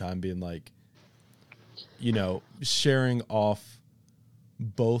the same time being like, you know, sharing off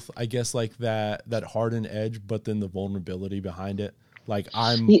both, I guess, like that hardened edge, but then the vulnerability behind it. Like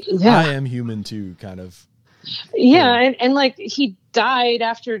I am human too, kind of. Yeah. And like he died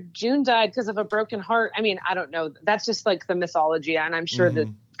after June died because of a broken heart. I mean, I don't know. That's just like the mythology. And I'm sure that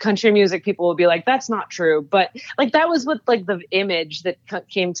country music people will be like, that's not true. But like, that was what like the image that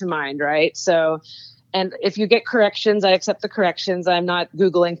came to mind. Right. So, and if you get corrections, I accept the corrections. I'm not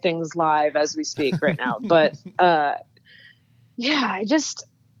Googling things live as we speak right now, but, yeah,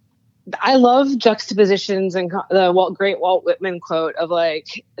 I love juxtapositions and the great Walt Whitman quote of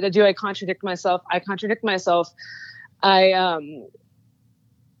like, do I contradict myself? I contradict myself. I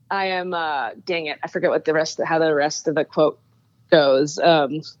am, dang it, I forget what how the rest of the quote goes.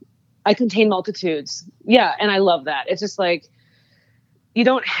 I contain multitudes. Yeah. And I love that. It's just like, you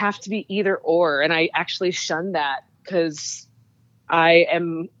don't have to be either or. And I actually shun that because I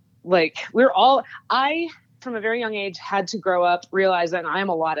am like, from a very young age, had to grow up realizing I'm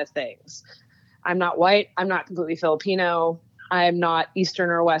a lot of things. I'm not white. I'm not completely Filipino. I'm not Eastern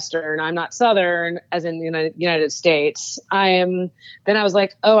or Western. I'm not Southern, as in the United States. Then I was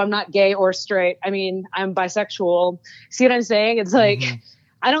like, oh, I'm not gay or straight. I mean, I'm bisexual. See what I'm saying? It's like,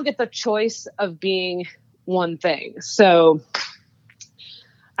 I don't get the choice of being one thing. So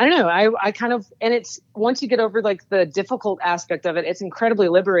I don't know. I kind of, and it's, once you get over like the difficult aspect of it, it's incredibly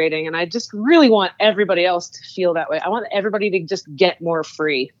liberating. And I just really want everybody else to feel that way. I want everybody to just get more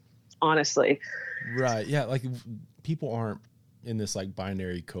free, honestly. Right. Yeah. Like people aren't in this like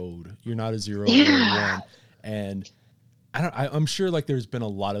binary code. You're not a 0 or a 1. And I'm sure like there's been a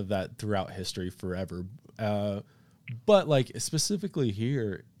lot of that throughout history forever. But like specifically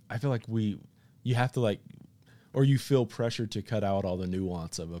here, I feel like you have to like, or you feel pressure to cut out all the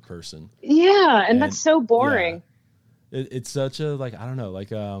nuance of a person. Yeah. And that's so boring. Yeah, it's such a, like, I don't know, like,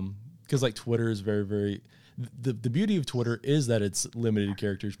 cause like Twitter is very, very, the beauty of Twitter is that it's limited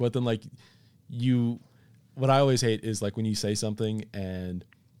characters, but then like what I always hate is like when you say something and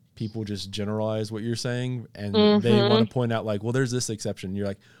people just generalize what you're saying and they want to point out like, well, there's this exception. You're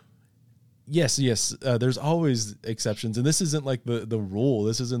like, yes. There's always exceptions. And this isn't like the rule.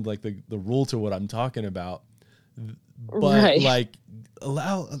 This isn't like the rule to what I'm talking about. But like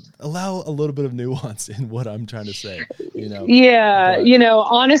allow a little bit of nuance in what I'm trying to say, you know? Yeah. But, you know,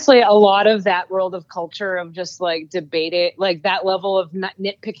 honestly, a lot of that world of culture of just like debating, like that level of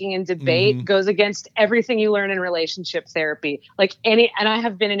nitpicking and debate goes against everything you learn in relationship therapy. Like and I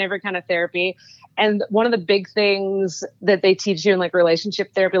have been in every kind of therapy. And one of the big things that they teach you in like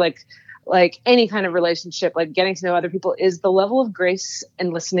relationship therapy, like any kind of relationship, like getting to know other people, is the level of grace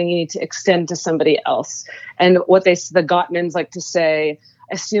and listening you need to extend to somebody else. And what the Gottmans like to say,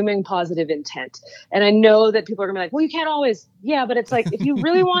 assuming positive intent. And I know that people are gonna be like, well, you can't always. Yeah, but it's like, if you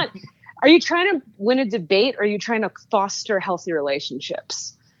really want, are you trying to win a debate? Or are you trying to foster healthy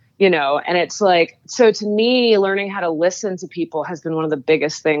relationships? You know, and it's like, so to me, learning how to listen to people has been one of the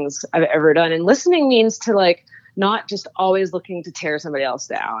biggest things I've ever done. And listening means to like, not just always looking to tear somebody else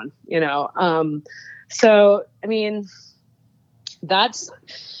down, you know? So, I mean,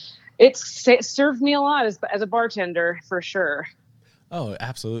 it served me a lot as a bartender for sure. Oh,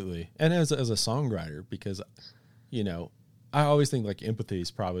 absolutely. And as a songwriter, because, you know, I always think like empathy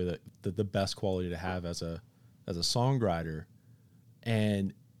is probably the best quality to have as a songwriter.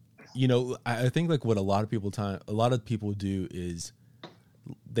 And, you know, I think like what a lot of people do is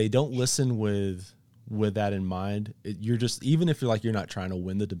they don't listen with that in mind. You're just, even if you're not trying to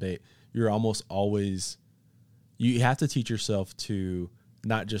win the debate, you're almost always, you have to teach yourself to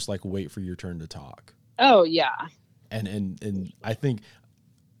not just like wait for your turn to talk. Oh yeah. And I think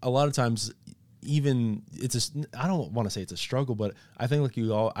a lot of times, even I don't want to say it's a struggle, but I think like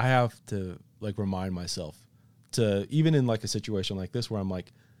I have to like remind myself to, even in like a situation like this where I'm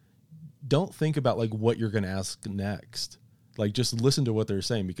like, don't think about like what you're going to ask next. Like just listen to what they're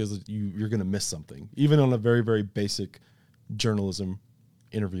saying, because you're going to miss something, even on a very, very basic journalism,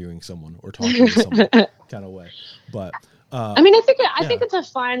 interviewing someone or talking to someone kind of way. But I mean, I think it's a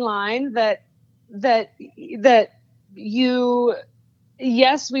fine line that you,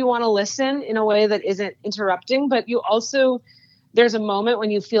 yes, we want to listen in a way that isn't interrupting, but you also, there's a moment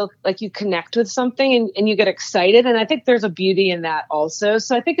when you feel like you connect with something and you get excited. And I think there's a beauty in that also.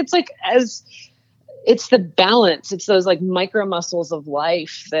 So I think it's like, it's the balance. It's those like micro muscles of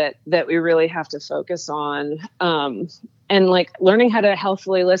life that we really have to focus on. And like learning how to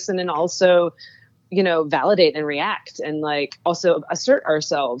healthily listen and also, you know, validate and react and like also assert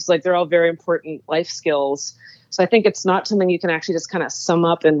ourselves. Like they're all very important life skills. So I think it's not something you can actually just kind of sum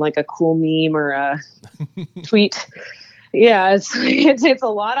up in like a cool meme or a tweet. Yeah. It's a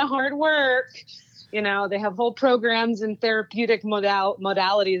lot of hard work. You know, they have whole programs and therapeutic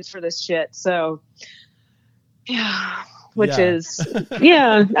modalities for this shit. So, yeah, is,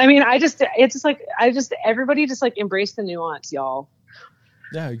 yeah. I mean, everybody just like embrace the nuance, y'all.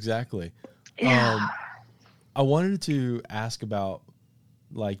 Yeah, exactly. Yeah. I wanted to ask about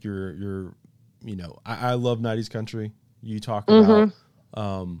like your, you know, I love 90s country. You talk about,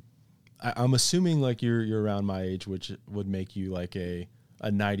 I'm assuming like you're around my age, which would make you like a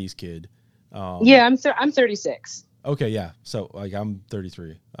 90s kid. Yeah, I'm 36. Okay, yeah. So like I'm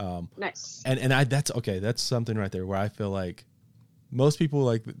 33. Nice. And that's something right there where I feel like most people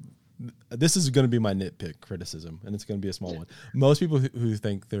like, this is going to be my nitpick criticism, and it's going to be a small one. Most people who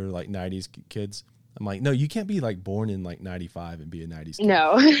think they're like 90s kids, I'm like, no, you can't be like born in like 95 and be a 90s kid.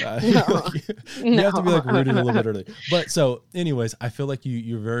 No. You have to be like rooted a little bit early. But so anyways, I feel like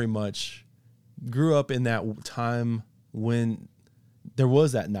you very much grew up in that time when there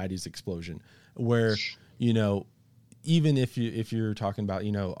was that 90s explosion where, you know, even if you're talking about,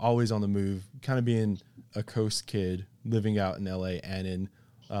 you know, always on the move, kind of being a coast kid living out in LA and in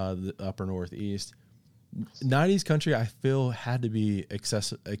the upper Northeast, 90s country, I feel, had to be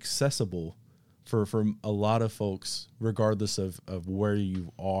accessible for a lot of folks, regardless of where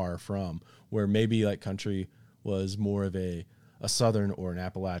you are from, where maybe like country was more of a a Southern or an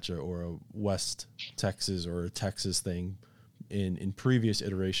Appalachia or a West Texas or a Texas thing in previous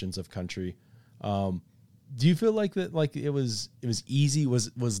iterations of country. Do you feel like that, like it was easy? Was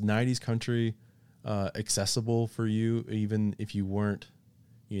 90s country accessible for you, even if you weren't,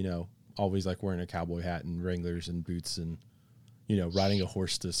 always like wearing a cowboy hat and Wranglers and boots and, riding a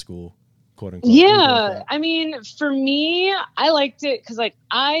horse to school, quote unquote? Yeah. I mean, for me, I liked it because like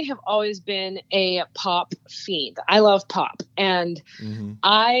I have always been a pop fiend. I love pop. And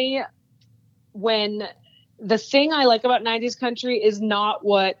when the thing I like about 90s country is not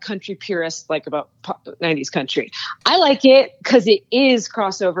what country purists like about 90s country. I like it because it is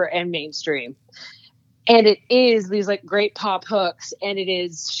crossover and mainstream. And it is these like great pop hooks, and it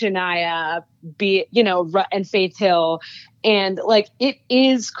is Shania, and Faith Hill. And like, it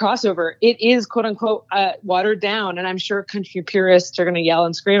is crossover. It is quote unquote watered down. And I'm sure country purists are going to yell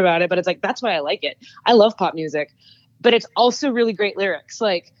and scream about it, but it's like, that's why I like it. I love pop music, but it's also really great lyrics.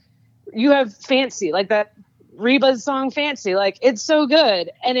 Like you have Fancy, like that Reba's song Fancy, like it's so good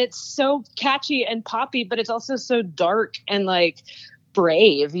and it's so catchy and poppy, but it's also so dark and like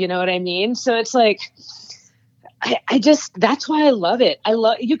brave, you know what I mean? So it's like, I just, that's why I love it.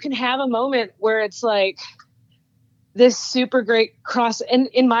 You can have a moment where it's like this super great cross, and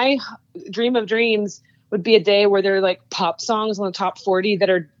in my dream of dreams would be a day where there are like pop songs on the top 40 that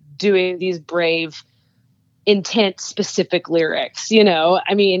are doing these brave, intense, specific lyrics,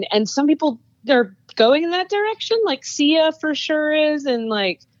 I mean, and some people are going in that direction, like Sia for sure is, and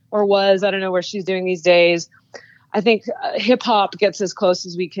like, or was, I don't know where she's doing these days. I think hip hop gets as close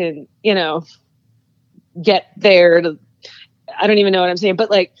as we can, get there to, I don't even know what I'm saying,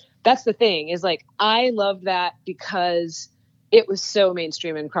 but like, that's the thing is like, I love that because it was so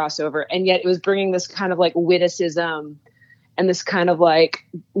mainstream and crossover. And yet it was bringing this kind of like witticism and this kind of like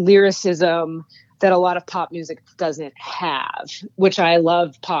lyricism that a lot of pop music doesn't have, which I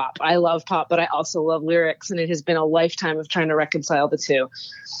love pop. I love pop, but I also love lyrics. And it has been a lifetime of trying to reconcile the two.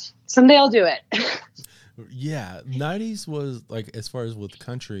 Someday I'll do it. Yeah. 90s was like, as far as with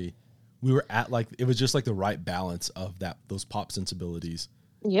country, we were at like, it was just like the right balance of those pop sensibilities.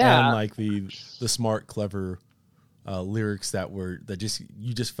 Yeah. And like the smart, clever lyrics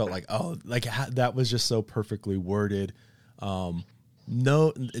you just felt like, oh, like that was just so perfectly worded.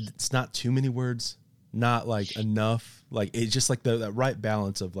 No, it's not too many words, not like enough. Like it's just like that right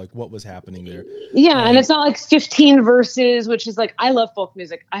balance of like what was happening there. Yeah. And it's not like 15 verses, which is like, I love folk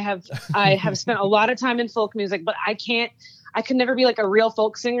music. I have spent a lot of time in folk music, but I could never be like a real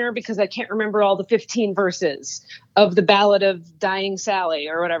folk singer because I can't remember all the 15 verses of the Ballad of Dying Sally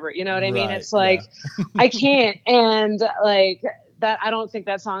or whatever. You know what I mean? Right, It's like, yeah. I can't. And like that, I don't think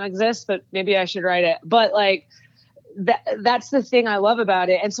that song exists, but maybe I should write it. But like, that's the thing I love about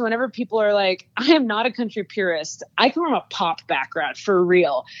it. And so whenever people are like, I am not a country purist, I come from a pop background for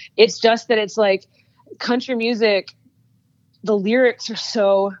real. It's just that it's like country music, the lyrics are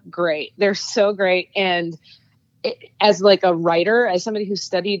so great. They're so great. And as like a writer, as somebody who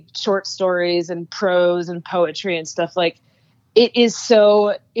studied short stories and prose and poetry and stuff, like it is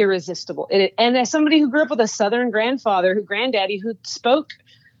so irresistible. And as somebody who grew up with a Southern granddaddy who spoke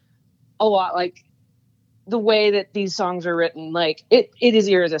a lot like the way that these songs are written, like it is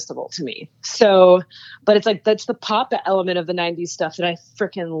irresistible to me. So, but it's like, that's the pop element of the 90s stuff that I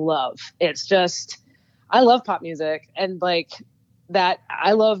freaking love. It's just, I love pop music and like that.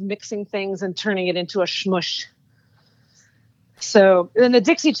 I love mixing things and turning it into a smush. So then the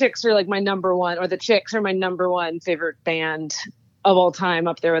Dixie Chicks are like my number one, or the Chicks are my number one favorite band of all time,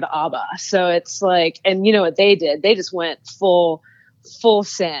 up there with ABBA. So it's like, and you know what they did? They just went full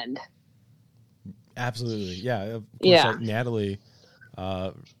send. Absolutely. Yeah. Of course, yeah. Like Natalie,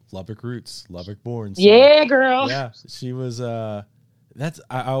 Lubbock roots, Lubbock born. So, yeah, girl. Yeah. She was, I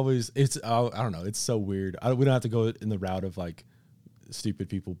don't know. It's so weird. We don't have to go in the route of like stupid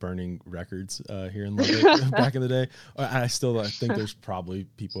people burning records here in Lubbock back in the day. I still think there's probably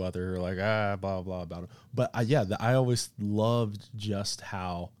people out there who are like, blah, blah about them. But I always loved just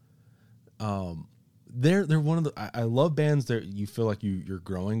how, they're one of the, I love bands that you feel like you're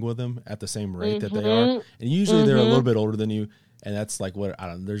growing with them at the same rate that they are. And usually they're a little bit older than you. And that's like what, I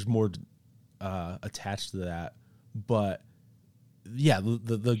don't know, there's more attached to that. But yeah,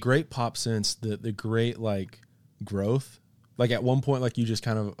 the great pop sense, the great like growth. Like at one point, like you just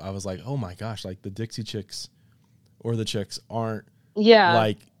kind of, I was like, oh my gosh, like the Dixie Chicks or the Chicks aren't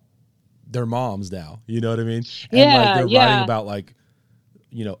like their moms now. You know what I mean? And like they're writing about like,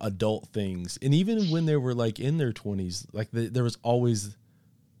 adult things. And even when they were like in their 20s, like there was always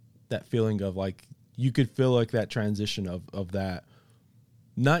that feeling of like, you could feel like that transition of that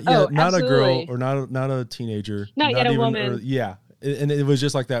Not yet, not absolutely. a girl or not a teenager. Not yet a even woman. Yeah. And it was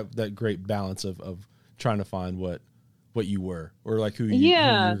just like that great balance of trying to find what you were, or like who you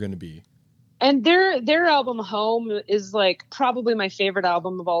were going to be. And their album Home is like probably my favorite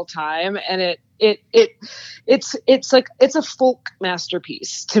album of all time. And it's like, it's a folk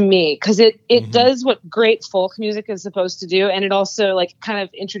masterpiece to me, because it does what great folk music is supposed to do. And it also like kind of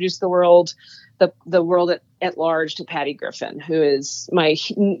introduced the world at large to Patty Griffin, who is my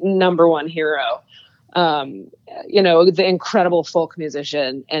number one hero. The incredible folk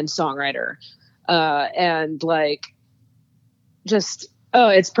musician and songwriter. And like, just,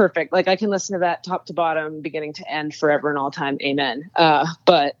 it's perfect. Like I can listen to that top to bottom, beginning to end, forever and all time. Amen.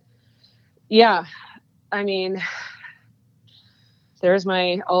 But yeah, I mean, there's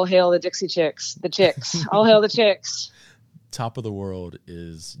my All Hail the Dixie Chicks, the Chicks, All Hail the Chicks. Top of the World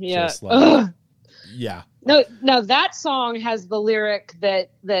is just like, yeah. No, that song has the lyric that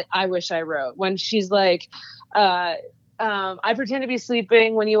I wish I wrote, when she's like, I pretend to be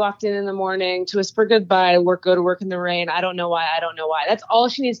sleeping when you walked in the morning to whisper goodbye, go to work in the rain. I don't know why. That's all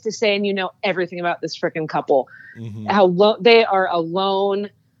she needs to say. And you know everything about this freaking couple, how they are alone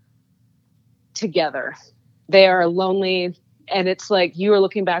together. They are lonely. And it's like, you are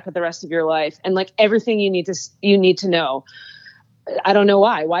looking back at the rest of your life and like everything you need to know. I don't know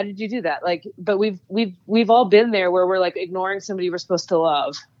why. Why did you do that? Like, but we've all been there where we're like ignoring somebody we're supposed to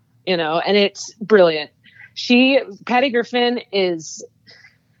love, and it's brilliant. Patty Griffin is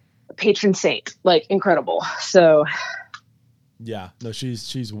a patron saint, like incredible. So yeah, no,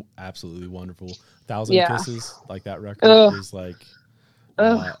 she's absolutely wonderful. 1,000 Kisses, like that record is like,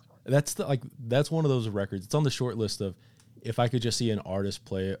 that's one of those records. It's on the short list of, if I could just see an artist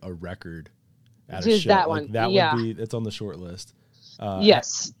play a record at a show, that one. Would be, it's on the short list.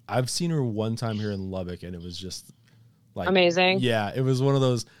 Yes. I've seen her one time here in Lubbock, and it was just like amazing. Yeah, it was one of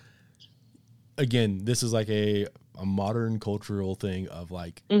those. Again, this is like a modern cultural thing of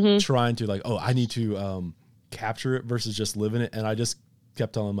like trying to like, I need to capture it versus just live in it. And I just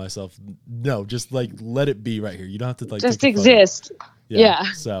kept telling myself, no, just like let it be right here. You don't have to like just exist. Yeah.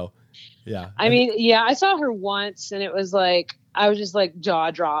 So yeah. I mean, yeah, I saw her once, and it was like, I was just like jaw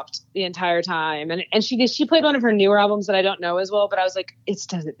dropped the entire time. And she played one of her newer albums that I don't know as well, but I was like, it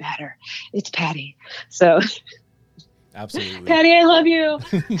doesn't matter. It's Patty. So absolutely. Patty, I love you.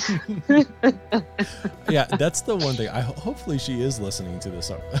 Yeah, that's the one thing. Hopefully she is listening to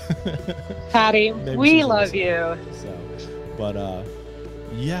this. Patty, we love you. So, but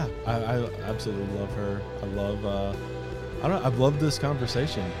yeah, I absolutely love her. I've loved this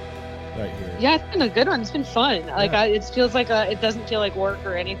conversation right here. Yeah, it's been a good one. It's been fun. Like it feels like it doesn't feel like work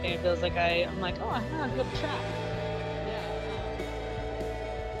or anything. It feels like I'm like, I had a good chat.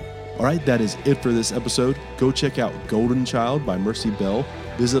 All right, that is it for this episode. Go check out Golden Child by Mercy Bell.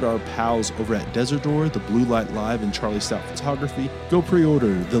 Visit our pals over at Desert Door, The Blue Light Live, and Charlie Stout Photography. Go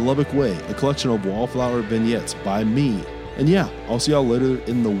pre-order The Lubbock Way, a collection of wallflower vignettes by me. And yeah, I'll see y'all later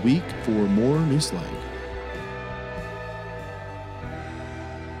in the week for more New Slang.